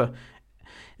hypen... Alltså,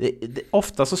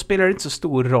 ofta så spelar det inte så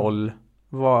stor roll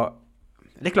vad...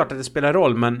 Det är klart att det spelar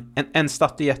roll, men en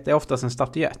statyett är oftast en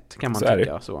statyett, kan man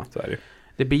tycka. Så är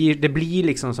det. Det blir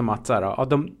liksom som att så här,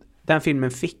 den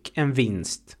filmen fick en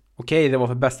vinst. Okej, det var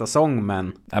för bästa sång,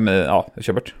 men... Nej, men jag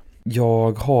kör bort.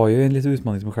 Jag har ju en liten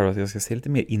utmaning till mig själv att jag ska se lite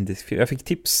mer indisk film. Jag fick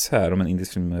tips här om en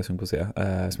indisk film jag på att se,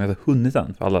 som jag har hunnit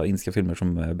än. För alla indiska filmer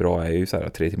som är bra är ju så här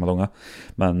 3 timmar långa.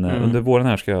 Men under våren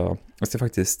här ska jag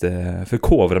faktiskt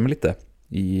förkovra mig lite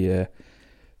i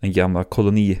den gamla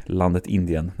kolonilandet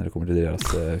Indien när det kommer till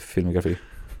deras filmografi.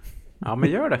 Ja, men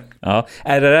gör det. Ja,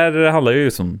 RRR handlar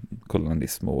ju som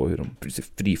kolonialism och hur de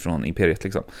blir fri från imperiet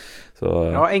liksom.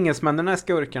 Så, ja, engelsmännen är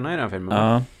skurkarna i den filmen.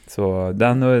 Ja, så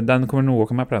den kommer nog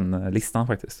åka med på den listan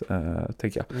faktiskt,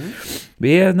 tänker jag.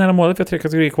 Vi är nära målet, vi har 3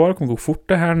 kategorier kvar. Det kommer gå fort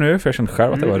det här nu, för jag kände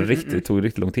själv att det tog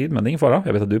riktigt lång tid, men det är ingen fara.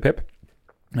 Jag vet att du är pepp.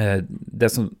 Det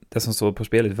som står på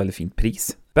spel är ett väldigt fint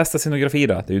pris. Bästa scenografi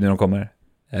då, det är ju när de kommer.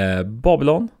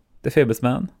 Babylon, The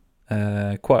Fablesman,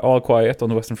 All Quiet on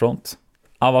the Western Front,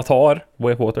 Avatar,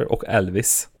 Way of Water och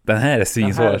Elvis. Den här är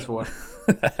svinsvår.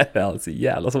 Det är alltså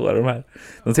jävla svåra de här.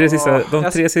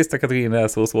 De tre sista kategorierna är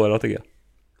så svåra, tycker jag.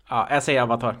 Ja, jag säger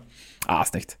Avatar.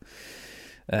 Snyggt.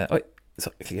 Oj, så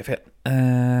jag klickar fel.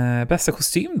 Bästa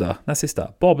kostym då, den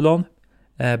sista. Babylon,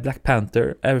 Black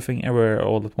Panther, Everything Everywhere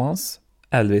All At Once,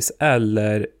 Elvis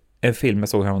eller en film jag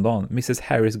såg häromdagen, Mrs.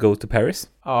 Harris Go to Paris.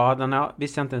 Ja, den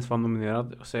visste jag inte ens var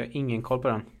nominerad, så jag har ingen koll på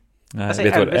den. Jag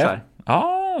säger Elvis här.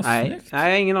 Nej, jag har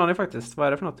ingen aning faktiskt. Vad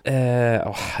är det för något?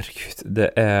 Herregud.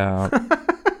 Det är...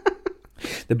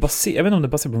 jag vet inte om det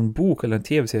baserar på en bok eller en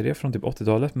tv-serie från typ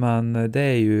 80-talet, men det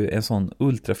är ju en sån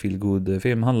ultra feel good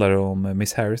film. Handlar om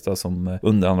Miss Harris då, som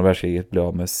under andra världskriget blev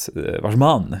av med vars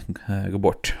man går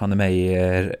bort. Han är med i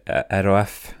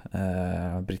RAF,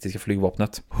 brittiska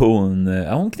flygvapnet.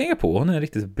 Hon knegar på. Hon är en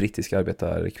riktigt brittisk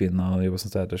arbetarkvinna och jobbar som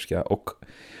städerska, och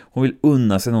hon vill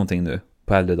unna sig någonting nu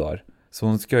på äldre dagar. Så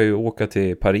hon ska ju åka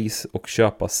till Paris och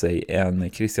köpa sig en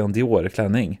Christian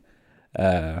Dior-klänning.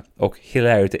 Och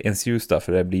hilarity ensues då,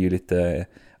 för det blir ju lite,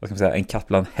 vad ska man säga, en katt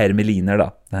bland hermeliner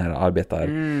då. Den här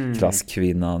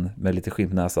arbetarklasskvinnan med lite skinn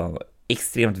på näsan.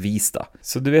 Extremt vista.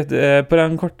 Så du vet, på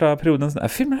den korta perioden,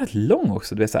 filmen är rätt lång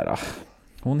också. Du vet så här,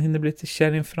 hon hinner bli till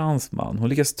kär i en fransman. Hon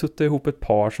lyckas tutta ihop ett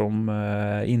par som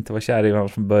inte var kär i varandra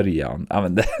från början.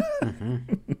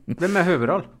 Vem är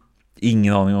huvudroll?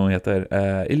 Ingen aning om hon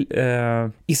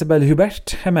heter. Isabelle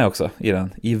Hubert är med också i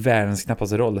den. I världens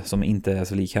knappaste roll, som inte är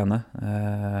så lik henne.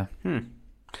 Kan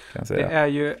jag säga. Det är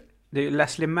ju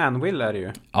Leslie Manville är det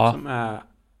ju. Ja. Som är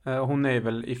Hon är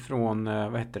väl ifrån,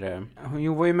 vad heter det?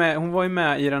 Hon var ju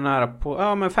med i den här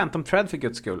på, men Phantom Thread för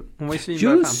guds skull. Hon var ju svinbra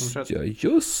i Phantom Thread.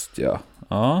 Just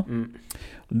ja.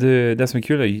 Det som är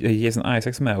kul är Jason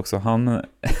Isaacs som är också. Han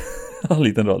har en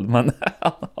liten roll, men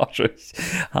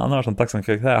han har sån tacksam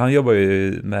karaktär. Han jobbar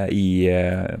ju med i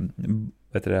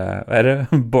är det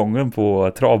bången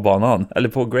på travbanan eller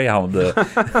på Greyhound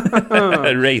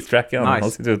racetracken.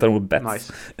 Han sitter och tar emot bets.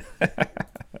 Nice.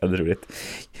 Väldigt roligt.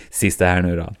 Sista här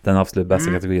nu då. Den absolut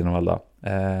bästa kategorin av alla.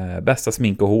 Bästa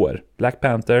smink och hår. Black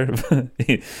Panther,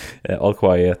 All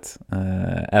Quiet,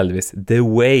 Elvis, The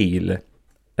Whale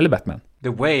eller Batman. The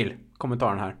Whale,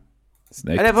 kommentaren här.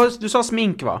 Snyggt. Eller du sa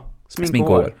smink va? Smink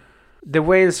och hår. The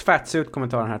Whales fatsuit,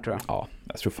 kommentaren här tror jag. Ja,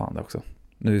 jag tror fan det också.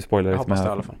 Nu spoilar jag lite med. Jag hoppas det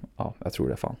i alla fall. Ja, jag tror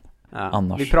det fan. Ja,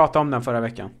 annars. Vi pratade om den förra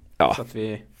veckan. Ja. Så att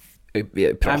vi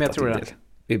pratat en del.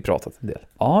 Vi har pratat en del.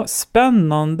 Ja,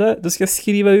 spännande. Då ska jag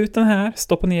skriva ut den här,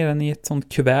 stoppa ner den i ett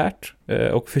sånt kuvert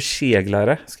och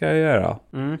förseglare ska jag göra.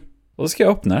 Och då ska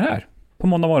jag öppna det här på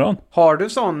måndag morgon. Har du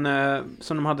sån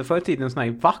som de hade förr i tiden, sån här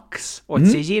vax och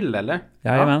ett sigill eller?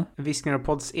 Jajamän. Ja, Viskningar och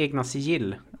Podds egna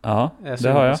sigill. Ja, det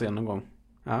har jag. Någon gång.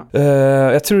 Ja.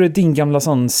 Jag tror det är din gamla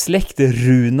sån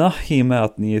släktruna i och med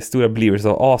att ni är stora believers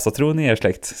av asatron i er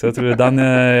släkt. Så jag tror det är den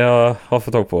jag har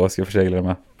fått tag på och ska försegla det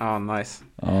med. Ja, nice.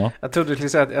 Ja. Jag trodde du skulle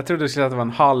säga att det var en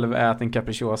halväten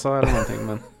capricciosa eller någonting.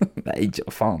 Men... Nej,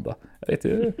 fan då. Jag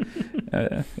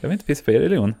vill inte pissa på er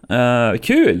religion.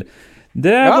 Kul!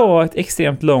 Det var ett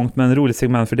extremt långt men roligt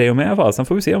segment för dig och mig i alla fall. Sen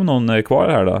får vi se om någon är kvar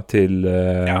här då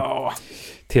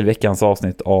till veckans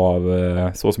avsnitt av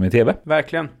Så som i TV.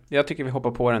 Verkligen. Jag tycker vi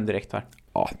hoppar på den direkt här.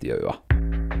 Ja, det gör vi va.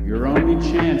 Your only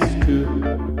chance to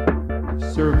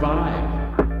survive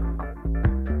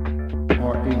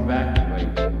or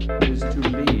evacuate is to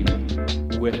leave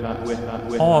with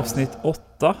us. Avsnitt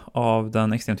 8 av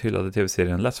den extremt hyllade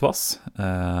tv-serien Let's Was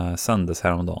sändes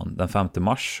häromdagen den 5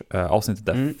 mars. Avsnittet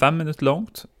är 5 minuter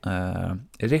långt.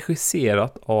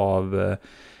 Regisserat av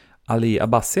Ali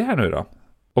Abbasi här nu då.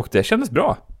 Och det kändes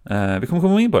bra. Vi kommer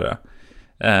komma in på det.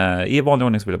 I vanlig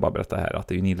ordning så vill jag bara berätta här att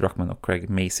det är Neil Druckmann och Craig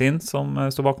Mazin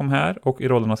som står bakom här. Och i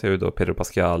rollerna ser vi då Pedro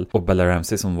Pascal och Bella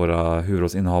Ramsey som våra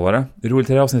huvudrollsinnehavare. Roligt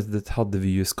i det här avsnittet hade vi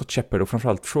ju Scott Shepard och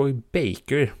framförallt Troy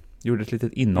Baker gjorde ett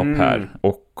litet inhopp här.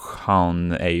 Och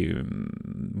han är ju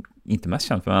inte mest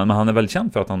känd för, men han är väldigt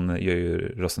känd för att han gör ju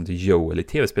rösten till Joel i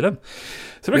tv-spelen.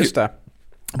 Så det just det.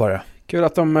 Bara. Kul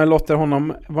att de låter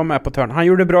honom vara med på törn. Han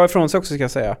gjorde bra ifrån sig också ska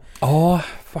jag säga. Ja,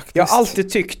 faktiskt. Jag har alltid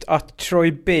tyckt att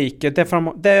Troy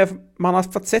Baker, man har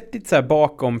fått sett lite så här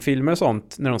bakom filmer och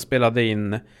sånt när de spelade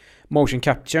in motion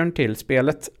capture till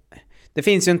spelet. Det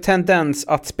finns ju en tendens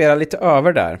att spela lite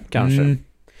över där kanske.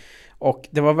 Och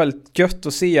det var väldigt gött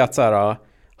att se att så här,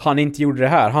 han inte gjorde det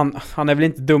här. Han är väl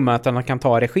inte dum att han kan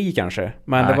ta regi kanske.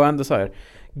 Men det var ändå så här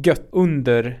gött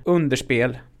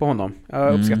underspel på honom.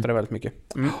 Jag uppskattar det väldigt mycket.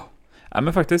 Ja,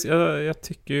 men faktiskt, jag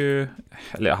tycker ju...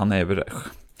 Eller han är väl...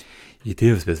 I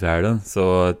tv-spelsvärlden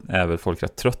så är väl folk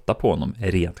rätt trötta på honom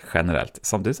rent generellt.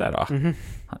 Samtidigt så här,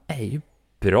 han är ju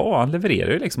bra. Han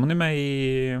levererar ju liksom. Han är med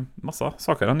i massa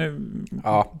saker. Han är...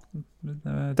 Ja.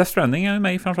 Death Stranding är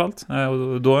med i framförallt.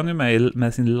 Och då är han ju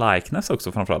med sin likeness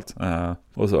också framförallt.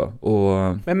 Och så.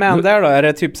 Och... Men man där då? Är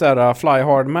det typ så här Fly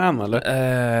Hard Man eller?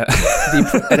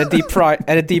 Är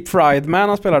det Deep Fried Man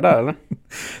han spelar där eller?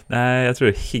 Nej, jag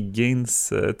tror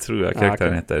Higgins tror jag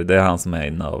karaktären heter. Det är han som är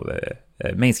en av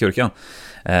mainskurken.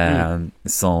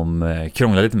 Som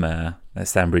krånglar lite med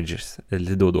Sam Bridges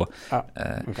lite då och då.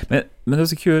 Men det är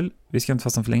så kul. Vi ska inte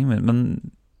fastna för länge men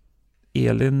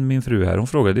Elin, min fru här, hon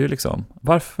frågade ju liksom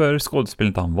varför skådespelar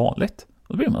inte han vanligt?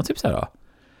 Och då blir man typ så här.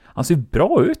 Han ser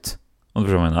bra ut. Om du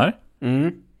förstår vad jag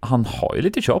menar. Han har ju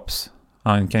lite chops.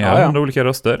 Han kan göra andra olika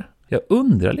röster. Jag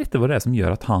undrar lite vad det är som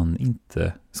gör att han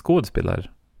inte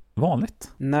skådespelar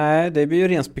vanligt. Nej, det blir ju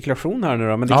ren spekulation här nu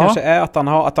då. Men det kanske är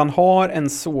att han har en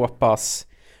så pass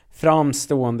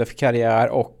framstående karriär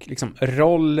och liksom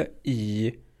roll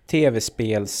i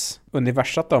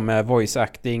tv-spels-universat då, med voice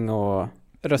acting och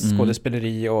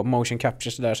röstskådespeleri och motion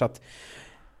capture sådär, så att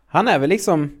han är väl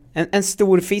liksom en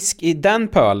stor fisk i den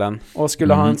pölen, och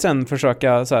skulle han sen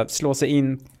försöka så här, slå sig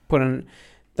in på den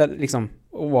där, liksom,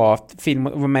 och vara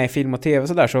med i film och tv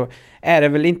sådär, så är det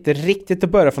väl inte riktigt att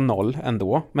börja från noll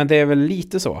ändå, men det är väl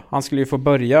lite så. Han skulle ju få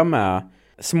börja med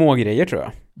små grejer tror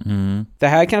jag. Det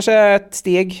här kanske är ett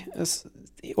steg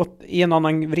i en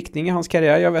annan riktning i hans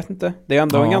karriär, jag vet inte. Det är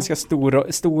ändå en ganska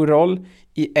stor roll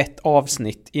i ett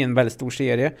avsnitt i en väldigt stor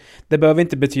serie. Det behöver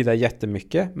inte betyda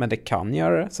jättemycket, men det kan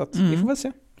göra det, så att vi får väl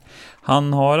se.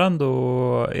 Han har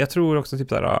ändå, jag tror också typ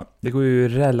där, det går ju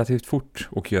relativt fort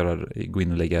att gå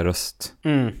in och lägga röst.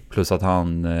 Plus att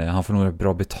han får nog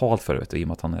bra betalt för det, i och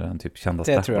med att han är den typ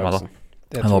kändaste. Det tror jag också.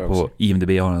 Han har på IMDb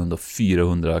har han ändå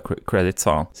 400 credits,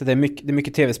 sa han. Så det är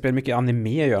mycket tv-spel, mycket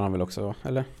anime gör han väl också,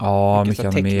 eller? Ja, mycket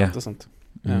anime. Och sånt.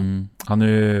 Han är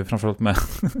ju framförallt med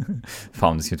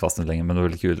fan, det ska inte fastna länge, men det var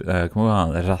väldigt kul. Kommer du ihåg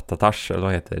han Ratatash, eller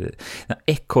vad heter det? Den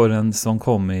ekorren som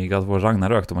kom i God of War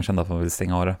Ragnarök, då man kände att man ville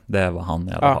stänga av det. Det var han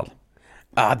i alla fall.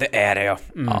 Ja, det är det, ja.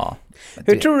 Ja.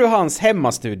 Hur tror du hans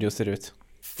hemmastudio ser ut?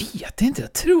 Vet inte,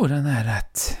 jag tror den är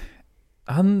rätt...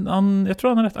 Jag tror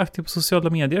han är rätt aktiv på sociala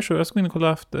medier, så jag ska in och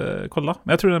kolla.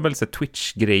 Men jag tror det är en väldigt så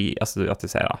Twitch-grej, alltså att det är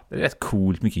så här, det är rätt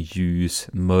coolt, mycket ljus,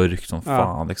 mörkt som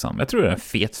fan liksom. Jag tror det är en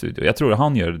fet studio. Jag tror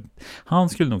han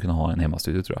skulle nog kunna ha en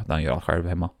hemmastudio, tror jag, där han gör allt själv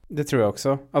hemma. Det tror jag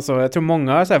också. Alltså jag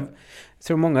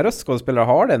tror många röstskådespelare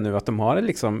har det nu, att de har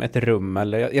liksom ett rum,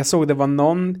 eller jag såg det var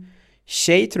någon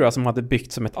tjej, tror jag, som hade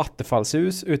byggt som ett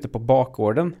attefallshus ute på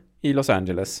bakgården i Los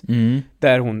Angeles.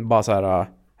 Där hon bara så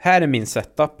här är min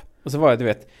setup. Och så var det, du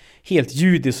vet, helt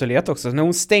ljudisolerat också. Så när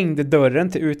hon stängde dörren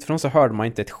till utifrån så hörde man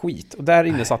inte ett skit. Och där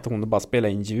inne satt hon och bara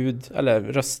spelade in ljud eller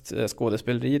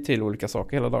röstskådespeleri till olika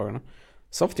saker hela dagarna.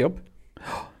 Softjobb.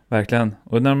 Verkligen.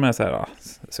 Och när de är så här,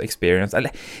 så experience,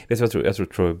 eller vet du vad jag tror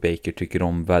Troy Baker tycker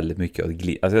om väldigt mycket.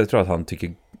 Alltså jag tror att han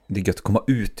tycker det är gött att komma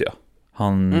ut, ja.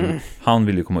 Han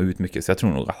vill ju komma ut mycket, så jag tror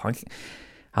nog att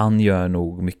han gör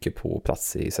nog mycket på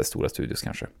plats i så stora studios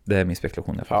kanske. Det är min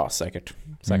spekulation i alla fall. Ja, säkert.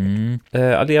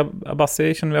 Ali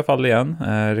Abbasi känner vi i alla fall igen.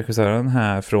 Regissören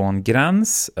här från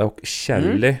Gräns och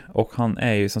Shelley. Och han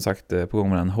är ju som sagt på gång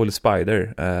med en Holy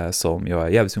Spider som jag är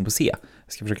jävligt sugen på att se.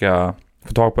 Jag ska försöka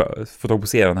få tag på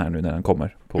serien här nu när den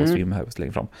kommer på stream här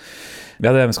längre fram. Vi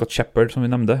hade även Scott Shepard som vi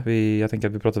nämnde. Jag tänker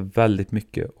att vi pratar väldigt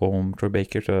mycket om Troy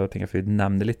Baker, så jag tänker att vi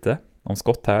nämner lite om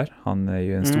Scott här. Han är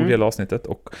ju en stor del av avsnittet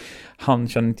och han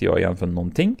känner inte jag igen för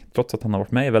någonting, trots att han har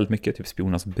varit med i väldigt mycket, typ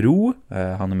Spionas bro.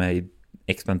 Han är med i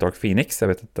X-Men Dark Phoenix, jag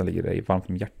vet att den ligger dig varmt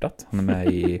om hjärtat. Han är med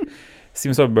i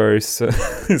Steven Soderberghs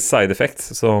Side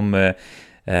Effects som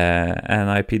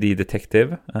NIPD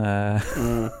Detective.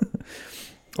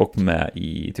 Och med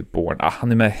i typ Born.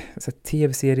 Han är med i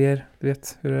tv-serier, du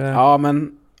vet hur det är. Ja,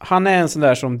 men han är en sån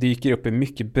där som dyker upp i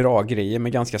mycket bra grejer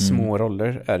med ganska små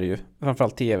roller, är det ju.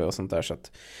 Framförallt tv och sånt där, så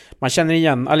att man känner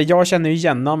igen, eller jag känner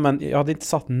igen han, men jag hade inte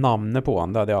satt namnet på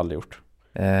han, det hade jag aldrig gjort.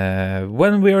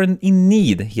 When We Are In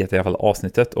Need heter i alla fall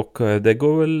avsnittet, och det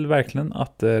går väl verkligen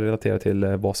att relatera till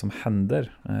vad som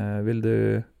händer. Vill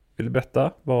du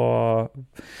berätta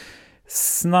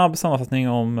snabb sammanfattning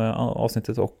om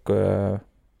avsnittet och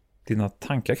dina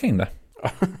tankar kring det?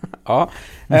 Ja,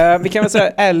 vi kan väl säga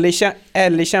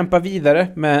Ellie kämpar vidare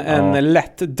med en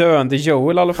lätt döende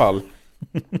Joel i alla fall.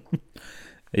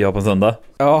 Ja, på söndag.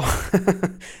 Ja,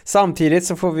 samtidigt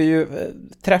så får vi ju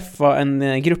träffa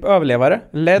en grupp överlevare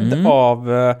ledd av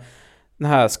den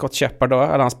här Scott Shepard då,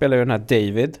 eller han spelar ju den här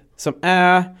David, som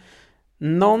är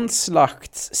någon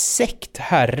slags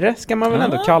sektherre, ska man väl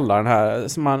ändå kalla den här,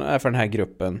 som han är för den här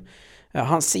gruppen.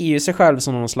 Han ser ju sig själv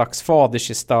som någon slags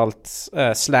fadersgestalt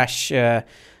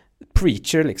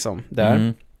preacher liksom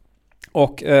där.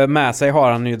 Och med sig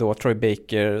har han ju då Troy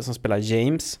Baker som spelar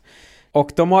James.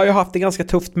 Och de har ju haft det ganska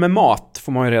tufft med mat,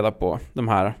 får man ju reda på, de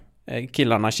här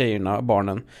killarna, tjejerna och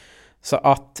barnen. Så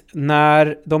att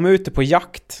när de är ute på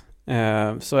jakt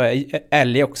så är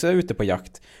Ellie också ute på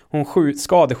jakt. Hon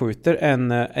skadeskjuter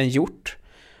en hjort.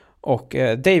 Och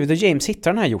David och James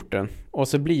hittar den här hjorten. Och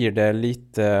så blir det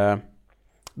lite...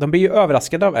 De blir ju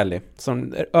överraskade av Ellie,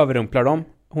 som överrumplar dem.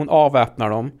 Hon avväpnar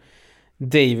dem.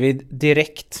 David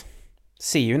direkt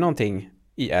ser ju någonting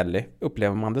i Ellie,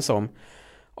 upplever man det som.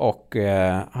 Och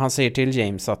han säger till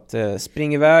James att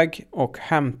spring iväg och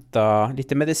hämta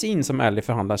lite medicin som Ellie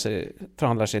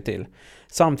förhandlar sig till.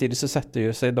 Samtidigt så sätter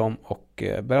ju sig de och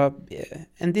börjar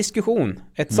en diskussion,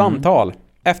 ett samtal.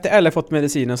 Efter Ellie fått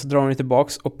medicinen så drar hon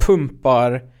tillbaks och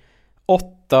pumpar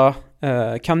 8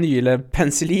 kanyler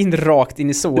penicillin rakt in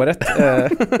i såret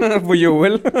på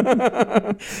Joel.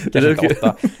 Kanske inte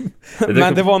 8.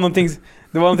 Men det var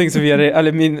någonting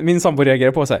som min sambo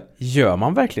reagerade på så här: gör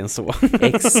man verkligen så?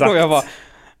 Exakt. Och jag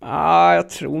bara, jag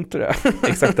tror inte det.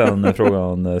 Exakt den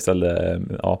frågan ställde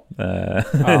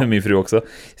min fru också.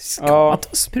 Ska man ta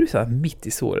spruta mitt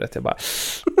i såret? Jag bara,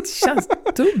 det känns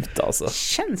dumt alltså.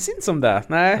 Känns inte som det.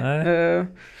 Nej.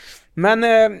 Men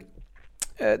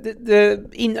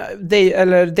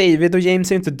David och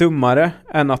James är inte dummare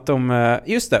än att de,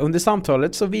 just det, under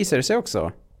samtalet så visar det sig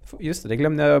också, just det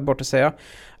glömde jag bort att säga,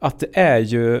 att det är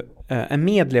ju en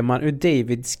medlemmar ur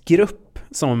Davids grupp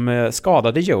som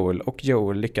skadade Joel, och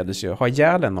Joel lyckades ju ha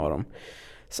ihjäl en av dem.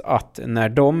 Så att när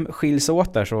de skiljs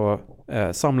åt där så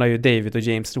samlar ju David och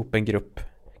James ihop en grupp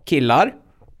killar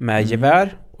med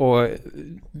gevär och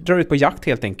drar ut på jakt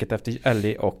helt enkelt efter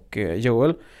Ellie och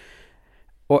Joel.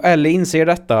 Och Ellie inser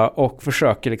detta och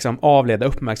försöker liksom avleda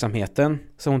uppmärksamheten.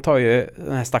 Så hon tar ju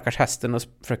den här stackars hästen och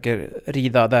försöker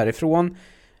rida därifrån.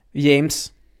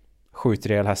 James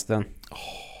skjuter ihjäl hästen.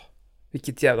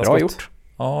 Vilket jävla Bra skott. gjort.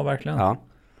 Ja, verkligen. Ja.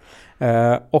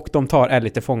 Och de tar Ellie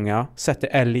till fånga, sätter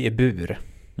Ellie i bur.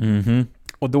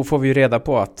 Och då får vi ju reda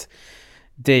på att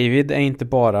David är inte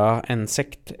bara en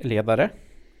sektledare.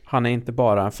 Han är inte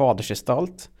bara en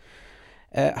fadersgestalt.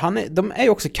 De är ju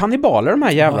också kannibaler, de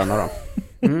här jävlarna då.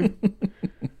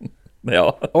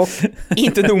 Ja. Och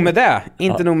inte nog med det.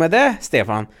 Inte nog med det,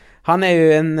 Stefan. Han är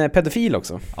ju en pedofil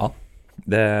också. Ja.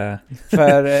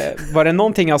 För var det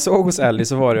någonting jag såg hos Ellie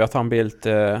så var det ju att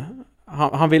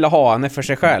han ville ha henne för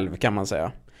sig själv, kan man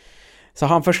säga. Så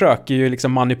han försöker ju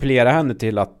liksom manipulera henne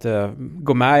till att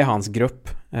gå med i hans grupp.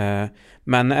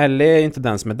 Men Ellie är ju inte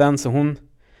den som är den, så hon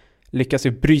lyckas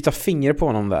ju bryta finger på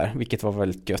honom där, vilket var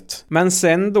väldigt gött. Men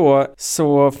sen då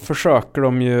så försöker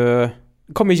de ju...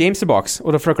 kommer James tillbaks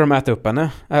och då försöker de äta upp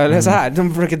henne. Eller så här,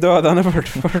 de försöker döda henne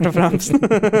först och främst.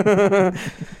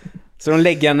 Så de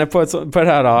lägger henne på det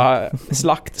här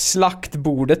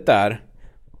slaktbordet där.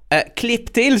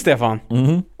 Klipp till, Stefan.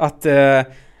 Att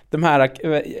de här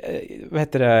vad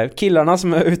heter det, killarna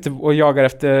som är ute och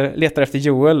letar efter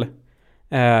Joel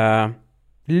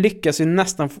lyckas ju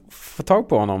nästan få tag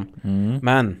på honom.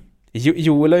 Men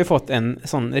Joel har ju fått en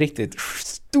sån riktigt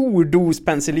stor dos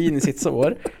penicillin i sitt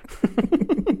sår.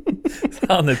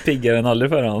 Han är piggare än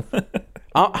aldrig för han.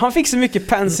 Ja, han fick så mycket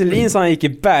penicillin så han gick i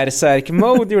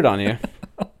berserk-mode, gjorde han ju.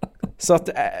 Så att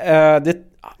det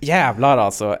jävlar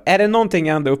alltså. Är det någonting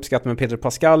jag ändå uppskattar med Pedro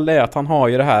Pascal, är att han har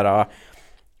ju det här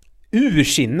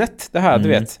ursinnet, det här du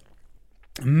vet,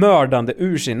 mördande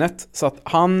ursinnet. Så att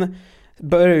han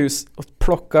börjar ju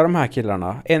plocka de här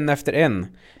killarna en efter en.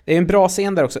 Det är en bra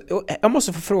scen där också. Jag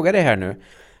måste få fråga det här nu.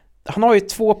 Han har ju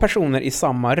 2 personer i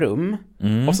samma rum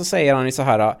och så säger han ju så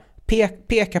här: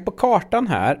 peka på kartan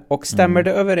här och stämmer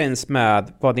det överens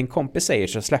med vad din kompis säger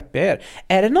så släpper jag er.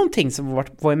 Är det någonting som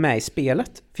var med i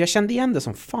spelet? För jag kände igen det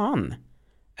som fan.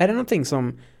 Är det någonting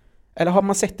som... Eller har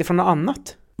man sett det från något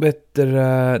annat?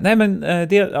 Nej men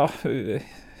vi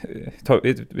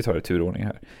tar det turordning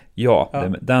här. Ja.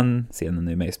 Den scenen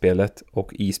är med i spelet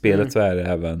och i spelet så är det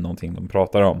även någonting de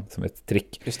pratar om som ett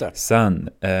trick. Just det. Sen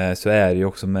så är det ju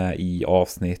också med i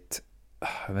avsnitt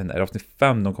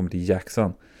 5 de kommer till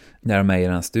Jackson. När de är i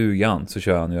den stugan så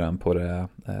kör han ju den på det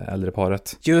äldre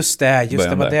paret. Just det,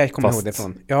 var det jag kommer ihåg det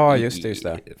från. Ja, just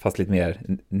det. Fast lite mer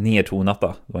nedtonat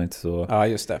då. Det var inte så... Ja,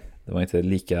 just det. Det var inte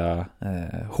lika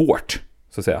hårt,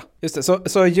 så att säga. Just det,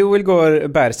 så Joel går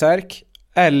berserk.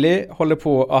 Ellie håller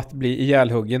på att bli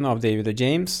ihjälhuggen av David och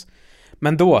James.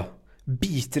 Men då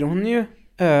biter hon ju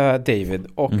David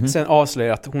och sen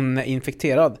avslöjar att hon är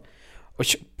infekterad. Och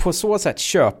på så sätt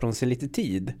köper hon sig lite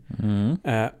tid.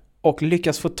 Och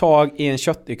lyckas få tag i en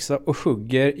köttyxa och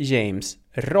hugger James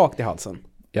rakt i halsen.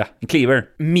 Ja, en cleaver.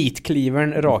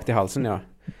 Meat-cleavern rakt i halsen, ja.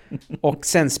 Och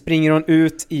sen springer hon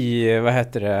ut i,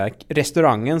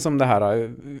 restaurangen som det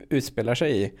här utspelar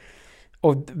sig i.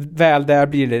 Och väl där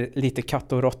blir det lite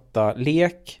katt och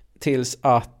råtta-lek tills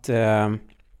att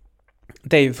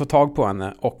Dave får tag på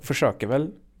henne och försöker väl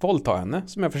våldta henne,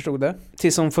 som jag förstod det.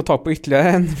 Tills hon får tag på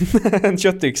ytterligare en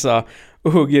köttyxa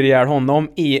och hugger ihjäl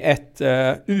honom i ett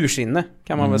ursinne,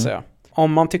 kan man väl säga.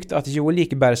 Om man tyckte att Joel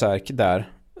gick berserk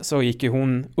där, så gick ju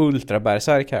hon ultra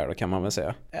berserk här då, kan man väl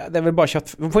säga. Det är väl bara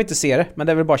kött, man får inte se det, men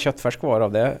det är väl bara köttfärs kvar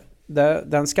av det.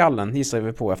 Den skallen gissar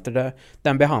vi på efter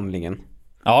den behandlingen.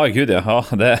 Ja, gud ja.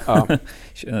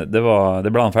 Det var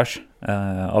blandfärs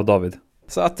av David.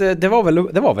 Så att det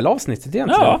var väl avsnittet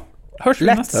egentligen. Ja. Hörs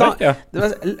nästa vecka. Det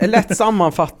var lätt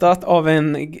sammanfattat av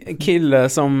en kille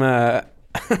som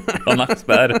har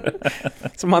nackspärr.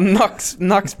 Som har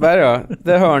nackspärr, ja.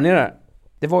 Det hör ni det.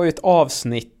 Det var ju ett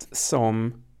avsnitt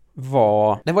som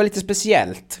det var lite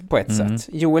speciellt på ett sätt.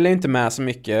 Joel är inte med så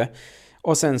mycket.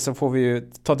 Och sen så får vi ju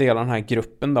ta del av den här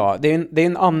gruppen då. Det är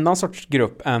en annan sorts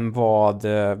grupp än vad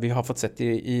vi har fått sett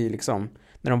i liksom,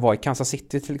 när de var i Kansas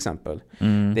City till exempel.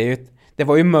 Det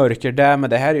var ju mörker där, men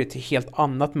det här är ju ett helt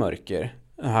annat mörker.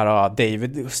 Här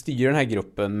David styr den här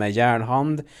gruppen med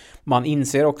järnhand. Man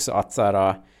inser också att så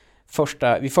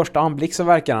här, vid första anblick så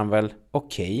verkar han väl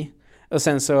okej. Och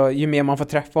sen så ju mer man får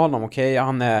träffa honom,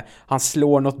 han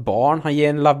slår något barn. Han ger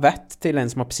en lavett till en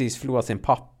som har precis förlorat sin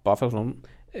pappa för att hon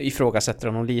ifrågasätter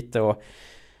honom lite.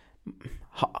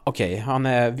 Okej, de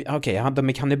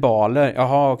är kannibaler.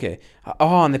 Jaha, okej.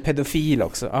 Jaha, han är pedofil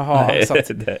också. Jaha, Nej, så att,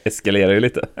 det eskalerar ju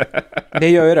lite. det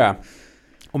gör ju det.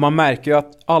 Och man märker ju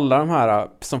att alla de här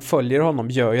som följer honom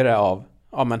gör ju det av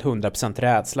 100%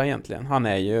 rädsla egentligen. Han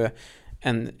är ju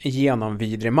en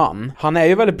genomvidrig man. Han är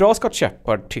ju väldigt bra, Scott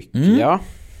Shepard, tycker jag.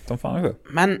 Som fan också.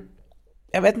 Men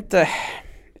jag vet inte,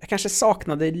 jag kanske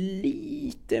saknade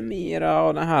lite mer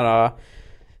av den här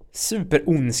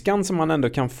superonskan som man ändå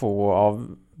kan få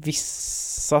av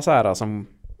vissa så här som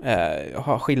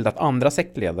har skildrat andra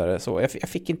sektledare. Så jag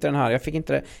fick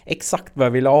inte exakt vad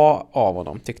jag ville ha av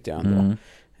honom, tyckte jag ändå.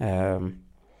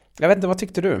 Jag vet inte, vad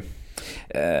tyckte du?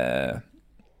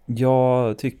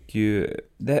 Jag tycker ju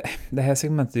det här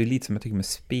segmentet är ju lite som jag tycker med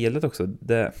spelet också.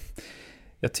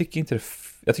 Jag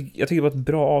tycker det var ett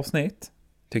bra avsnitt,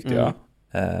 tyckte jag.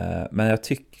 Men jag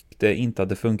tyckte inte att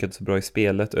det funkade så bra i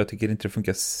spelet, och jag tycker inte det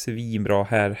funkar svinbra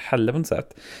här heller på något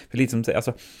sätt. För lite som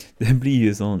alltså, det blir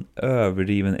ju sån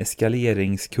överdriven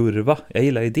eskaleringskurva. Jag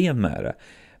gillar idén med det.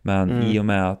 Men i och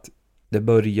med att det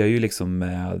börjar ju liksom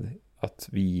med att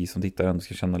vi som tittar ändå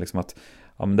ska känna liksom att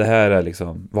men det här är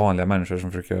liksom vanliga människor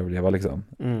som försöker överleva liksom.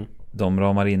 De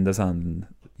ramar in det sen.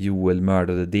 Joel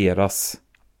mördade deras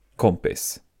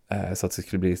kompis. Så att det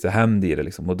skulle bli lite hämnd i det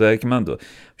liksom. Och det kan man ändå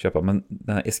köpa. Men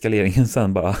den här eskaleringen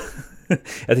sen bara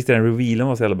jag tyckte den revealen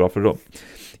var så jävla bra för dem.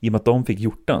 I och med att de fick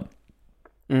gjort den.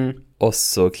 Och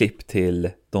så klipp till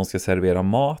de ska servera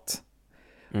mat.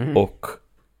 Och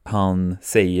han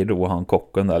säger då, han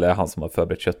kocken eller han som har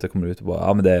förberett köttet kommer ut och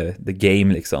bara, men det är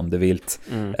game liksom, det är vilt.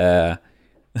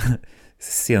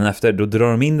 Sen efter, då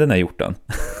drar de in den här hjorten.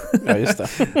 Ja, just det.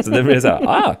 Så det blir så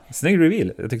här, snygg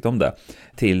reveal. Jag tyckte om det.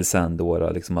 Till sen då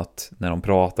liksom att när de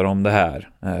pratar om det här,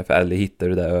 för Ellie hittar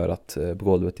det där örat på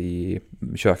golvet i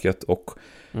köket, och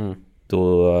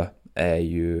då är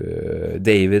ju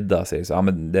David där säger så,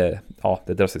 men det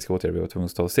är drastiska åtgärder vi var tvungna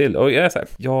att ta oss till. Och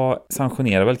jag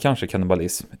sanktionerar väl kanske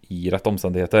kannibalism i rätt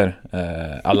omständigheter.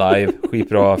 Alive,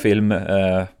 skitbra film,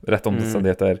 rätt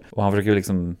omständigheter. Och han försöker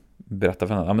liksom berätta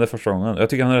för henne, men det är första gången. Jag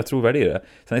tycker han är rätt trovärdig i det.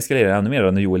 Sen eskalerar det ännu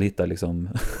mer när Joel hittar liksom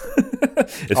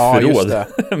ett förråd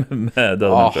med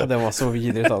döda. Det var så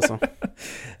vidrigt alltså.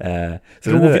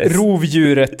 Så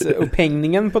rovdjuret,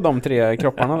 upphängningen på de 3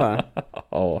 kropparna där.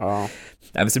 Ja.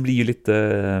 Nej, men så blir ju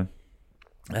lite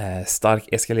stark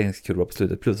eskaleringskurva på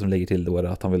slutet, plus som lägger till då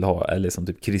att han vill ha eller som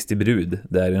typ Kristi brud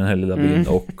där i den här lilla byn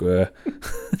och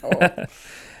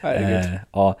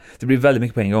det blir väldigt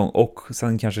mycket på en gång. Och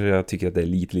sen kanske jag tycker att det är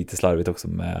lite slarvigt också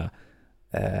med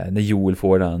när Joel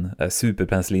får den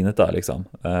superpenicillinet där liksom.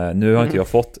 Nu har inte jag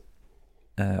fått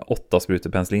 8 sprutor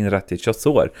penicillin rätt i ett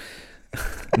köttsår.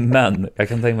 Men jag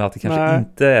kan tänka mig att det kanske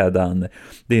inte är den.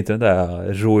 Det är inte den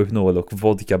där Rohypnol och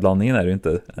vodka-blandningen är det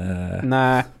inte.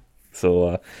 Nej.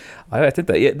 Så jag vet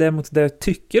inte. Däremot det jag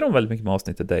tycker om väldigt mycket med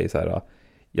avsnittet, det är så här.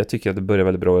 Jag tycker att det börjar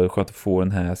väldigt bra. Det är skönt att få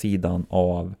den här sidan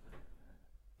av,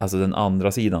 alltså den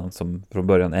andra sidan som från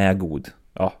början är god.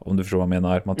 Ja, om du förstår vad jag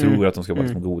menar. Man tror att de ska vara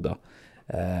som goda.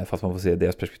 Fast man får se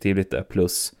deras perspektiv lite.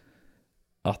 Plus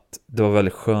att det var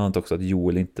väldigt skönt också att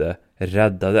Joel inte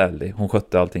räddade Ellie. Hon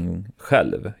skötte allting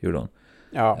själv, gjorde hon.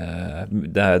 Ja.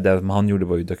 Det han gjorde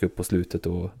var ju dök upp på slutet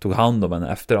och tog hand om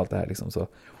henne efter allt det här liksom. Så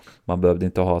man behövde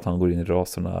inte ha att han går in i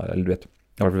raserna. Eller du vet,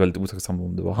 jag var väldigt otacksam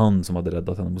om det var han som hade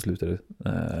räddat henne på slutet.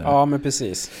 Ja, men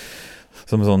precis.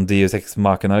 Som en sån Deus Ex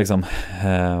Machina liksom.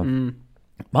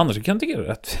 Men annars kan jag tycka det är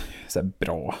rätt så här,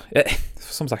 bra.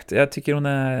 Som sagt, jag tycker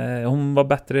hon var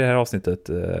bättre i det här avsnittet.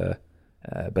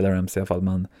 Bella Ramsey i alla fall,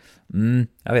 men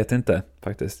jag vet inte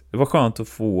faktiskt. Det var skönt att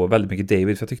få väldigt mycket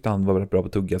David, för jag tyckte han var väldigt bra på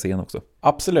att tugga scen också.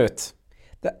 Absolut.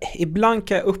 Ibland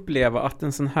kan jag uppleva att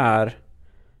en sån här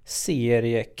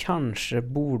serie kanske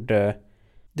borde,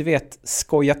 du vet,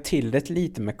 skoja till det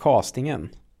lite med castingen.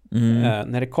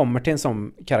 När det kommer till en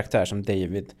sån karaktär som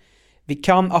David. Vi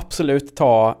kan absolut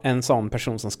ta en sån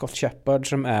person som Scott Shepard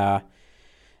som är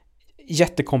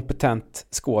jättekompetent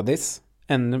skådis.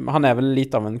 Han är väl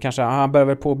lite av en, kanske han börjar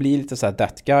väl på att bli lite så här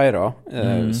that guy då,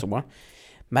 så.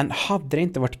 Men hade det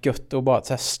inte varit gött att bara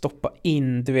så här stoppa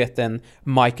in, du vet, en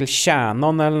Michael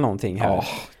Shannon eller någonting här?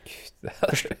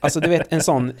 Alltså du vet,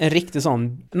 en riktig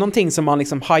sån, någonting som man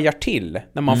liksom hajar till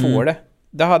när man får det.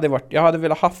 Det hade varit, jag hade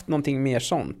velat haft någonting mer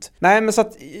sånt. Nej, men så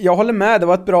att jag håller med, det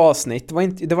var ett bra avsnitt.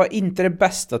 Det var inte det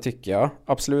bästa, tycker jag.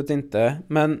 Absolut inte.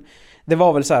 Men det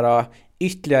var väl så här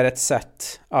ytterligare ett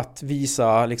sätt att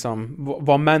visa liksom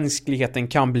vad mänskligheten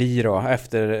kan bli då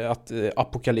efter att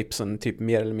apokalypsen typ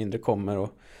mer eller mindre kommer och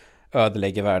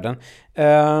ödelägger världen.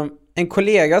 En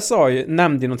kollega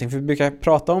nämnde någonting, för vi brukar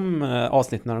prata om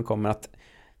avsnitt när de kommer, att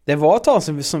det var ett tag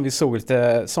som vi såg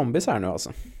lite zombies här nu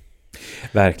alltså.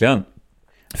 Verkligen.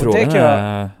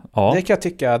 Frågan det kan jag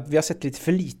tycka att vi har sett lite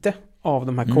för lite av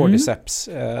de här cordyceps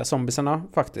zombiesarna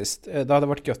faktiskt. Det hade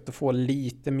varit gött att få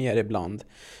lite mer ibland.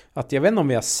 Att jag vet inte om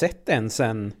vi har sett en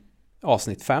sen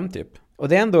avsnitt 5 typ. Och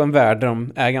det är ändå en värld där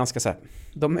de är ganska så här,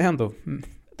 de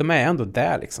är ändå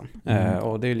där liksom.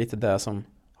 Och det är ju lite det som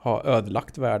har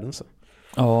ödelagt världen så.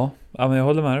 Ja, men jag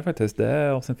håller med dig faktiskt. Det är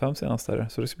avsnitt 5 senast där.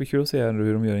 Så det ska bli kul att se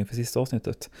hur de gör inför sista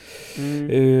avsnittet.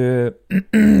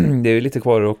 Det är ju lite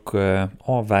kvar att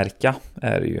avverka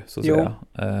är det ju, så att säga.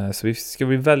 Så det ska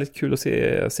bli väldigt kul att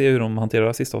se hur de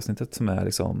hanterar sista avsnittet som är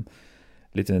liksom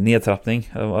lite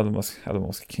nedtrappning. Eller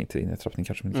man ska knyta in nedtrappning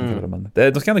kanske. Men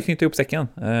de ska ändå knyta upp säcken.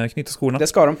 Knyta skorna. Det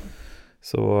ska de.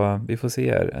 Så vi får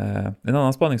se här. En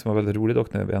annan spaning som var väldigt rolig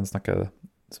dock när vi snackade,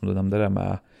 som du nämnde där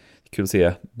med, kul att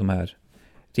se de här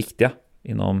riktiga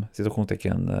inom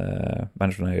situationstecken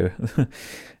människorna är ju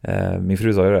min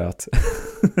fru sa ju det att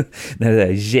när det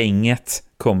där gänget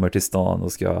kommer till stan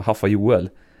och ska haffa Joel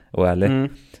och Ellie,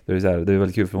 det är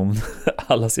väldigt kul för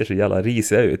alla ser så jävla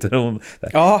risiga ut.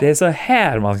 Det är så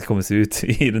här man kommer se ut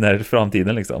i den här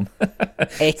framtiden liksom.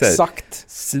 Exakt.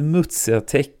 Smutsiga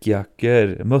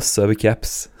täckjackor, mössa över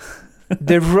keps.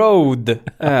 The Road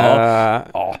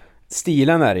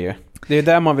stilen är det ju. Det är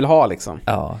där man vill ha liksom.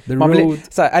 Ja, man vill,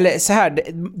 så här,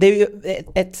 det är ju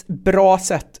ett bra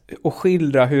sätt att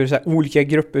skildra hur så här, olika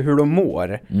grupper, hur de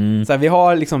mår. Så här, vi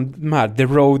har liksom de här The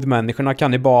Road-människorna,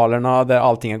 kannibalerna, där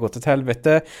allting har gått åt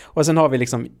helvete. Och sen har vi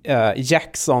liksom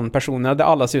Jackson-personerna där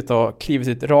alla ser ut att klivit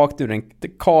ut rakt ur en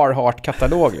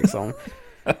Carhartt-katalog liksom.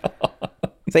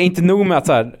 Så inte nog med att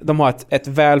så här, de har ett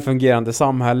välfungerande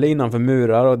samhälle innanför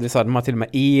murar och det är så här, de har till och med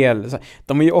el. Så här,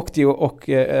 de ju åkte ju och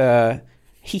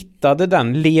hittade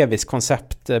den Levis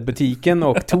konceptbutiken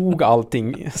och tog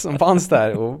allting som fanns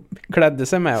där och klädde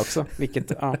sig med också.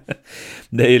 Vilket,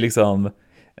 Det är ju liksom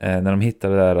när de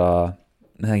hittade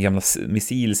den här gamla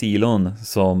missilsilon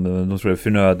som de tror är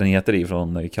förnödenheter i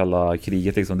från kalla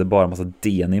kriget liksom. Det är bara en massa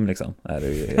denim liksom. Är det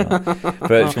ju,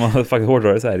 för ska man faktiskt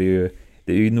hårdra det så är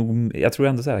det är ju nog, jag tror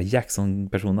ändå så här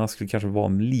Jackson-personerna skulle kanske vara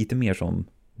lite mer som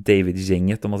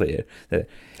David-gänget om man säger.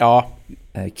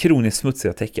 Kroniskt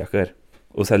smutsiga täckjackor.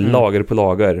 Och så här lager på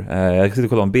lager. Jag ska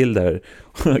kolla en bild där.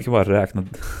 Jag kan bara räkna.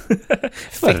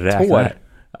 Fett hår.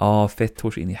 Ja, fett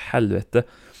hår in i helvete.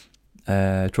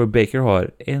 Troy Baker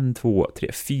har 1, 2,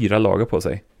 3, 4 lager på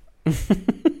sig.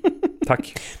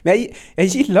 Tack. Men jag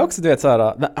gillar också, du vet så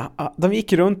här. De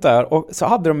gick runt där och så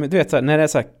hade de, du vet så här, när det är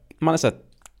så här, man är så här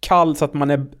kall så att man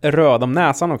är röd om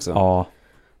näsan också. Ja.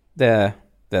 Det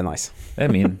är nice.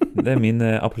 Det är min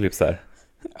apokalyps där.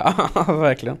 Ja,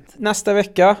 verkligen. Nästa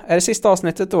vecka är det sista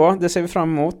avsnittet då. Det ser vi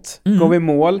fram emot. Går vi i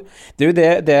mål.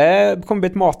 Det kommer bli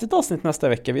ett matigt avsnitt nästa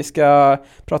vecka. Vi ska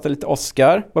prata lite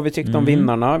Oscar, vad vi tyckte om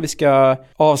vinnarna. Vi ska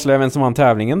avslöja vem som vann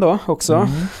tävlingen då också.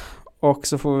 Och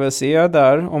så får vi väl se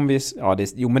där om vi...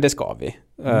 men det ska vi.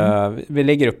 Vi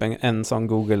lägger upp en sån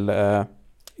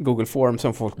Google Form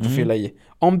som folk får fylla i.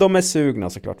 Om de är sugna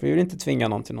såklart. Vi vill inte tvinga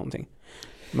någon till någonting.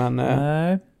 Men...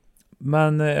 Nej.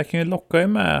 Men jag kan ju locka er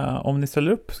med, om ni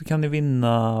ställer upp så kan ni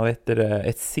vinna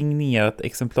ett signerat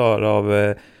exemplar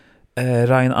av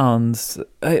Rein Ands...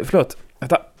 förlåt.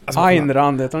 Ayn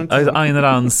Rand heter det inte. Ayn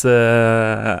Rands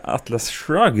Atlas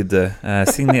Shrugged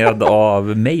signerad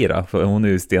av Meira, för hon är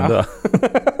ju stendöd.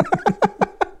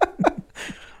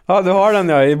 Ja, du har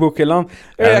den i bokhyllan.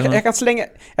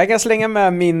 Jag kan slänga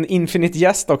med min Infinite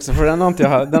Jest också, för den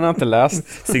har inte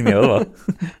läst. Signerad va?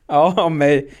 Ja, av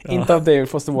mig. Inte av David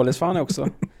Foster Wallace, för han är också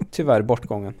tyvärr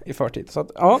bortgången i förtid. Så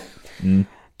att,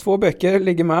 2 böcker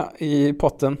ligger med i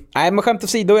potten. Nej, men skämt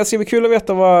åsido, jag ska bli kul att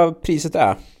veta vad priset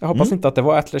är. Jag hoppas inte att det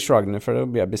var Atlas Shrugged nu, för då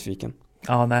blir jag besviken.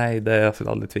 Ja, nej, jag skulle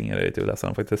aldrig tvinga dig till att läsa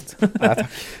den faktiskt. Nej,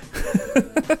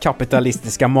 tack.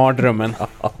 Kapitalistiska mardrömmen.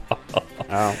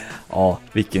 Ja,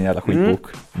 vilken jävla skitbok.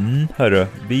 Hörru,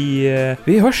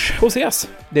 vi hörs och ses.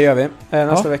 Det gör vi.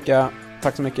 Nästa vecka.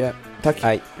 Tack så mycket. Tack.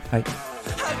 Hej.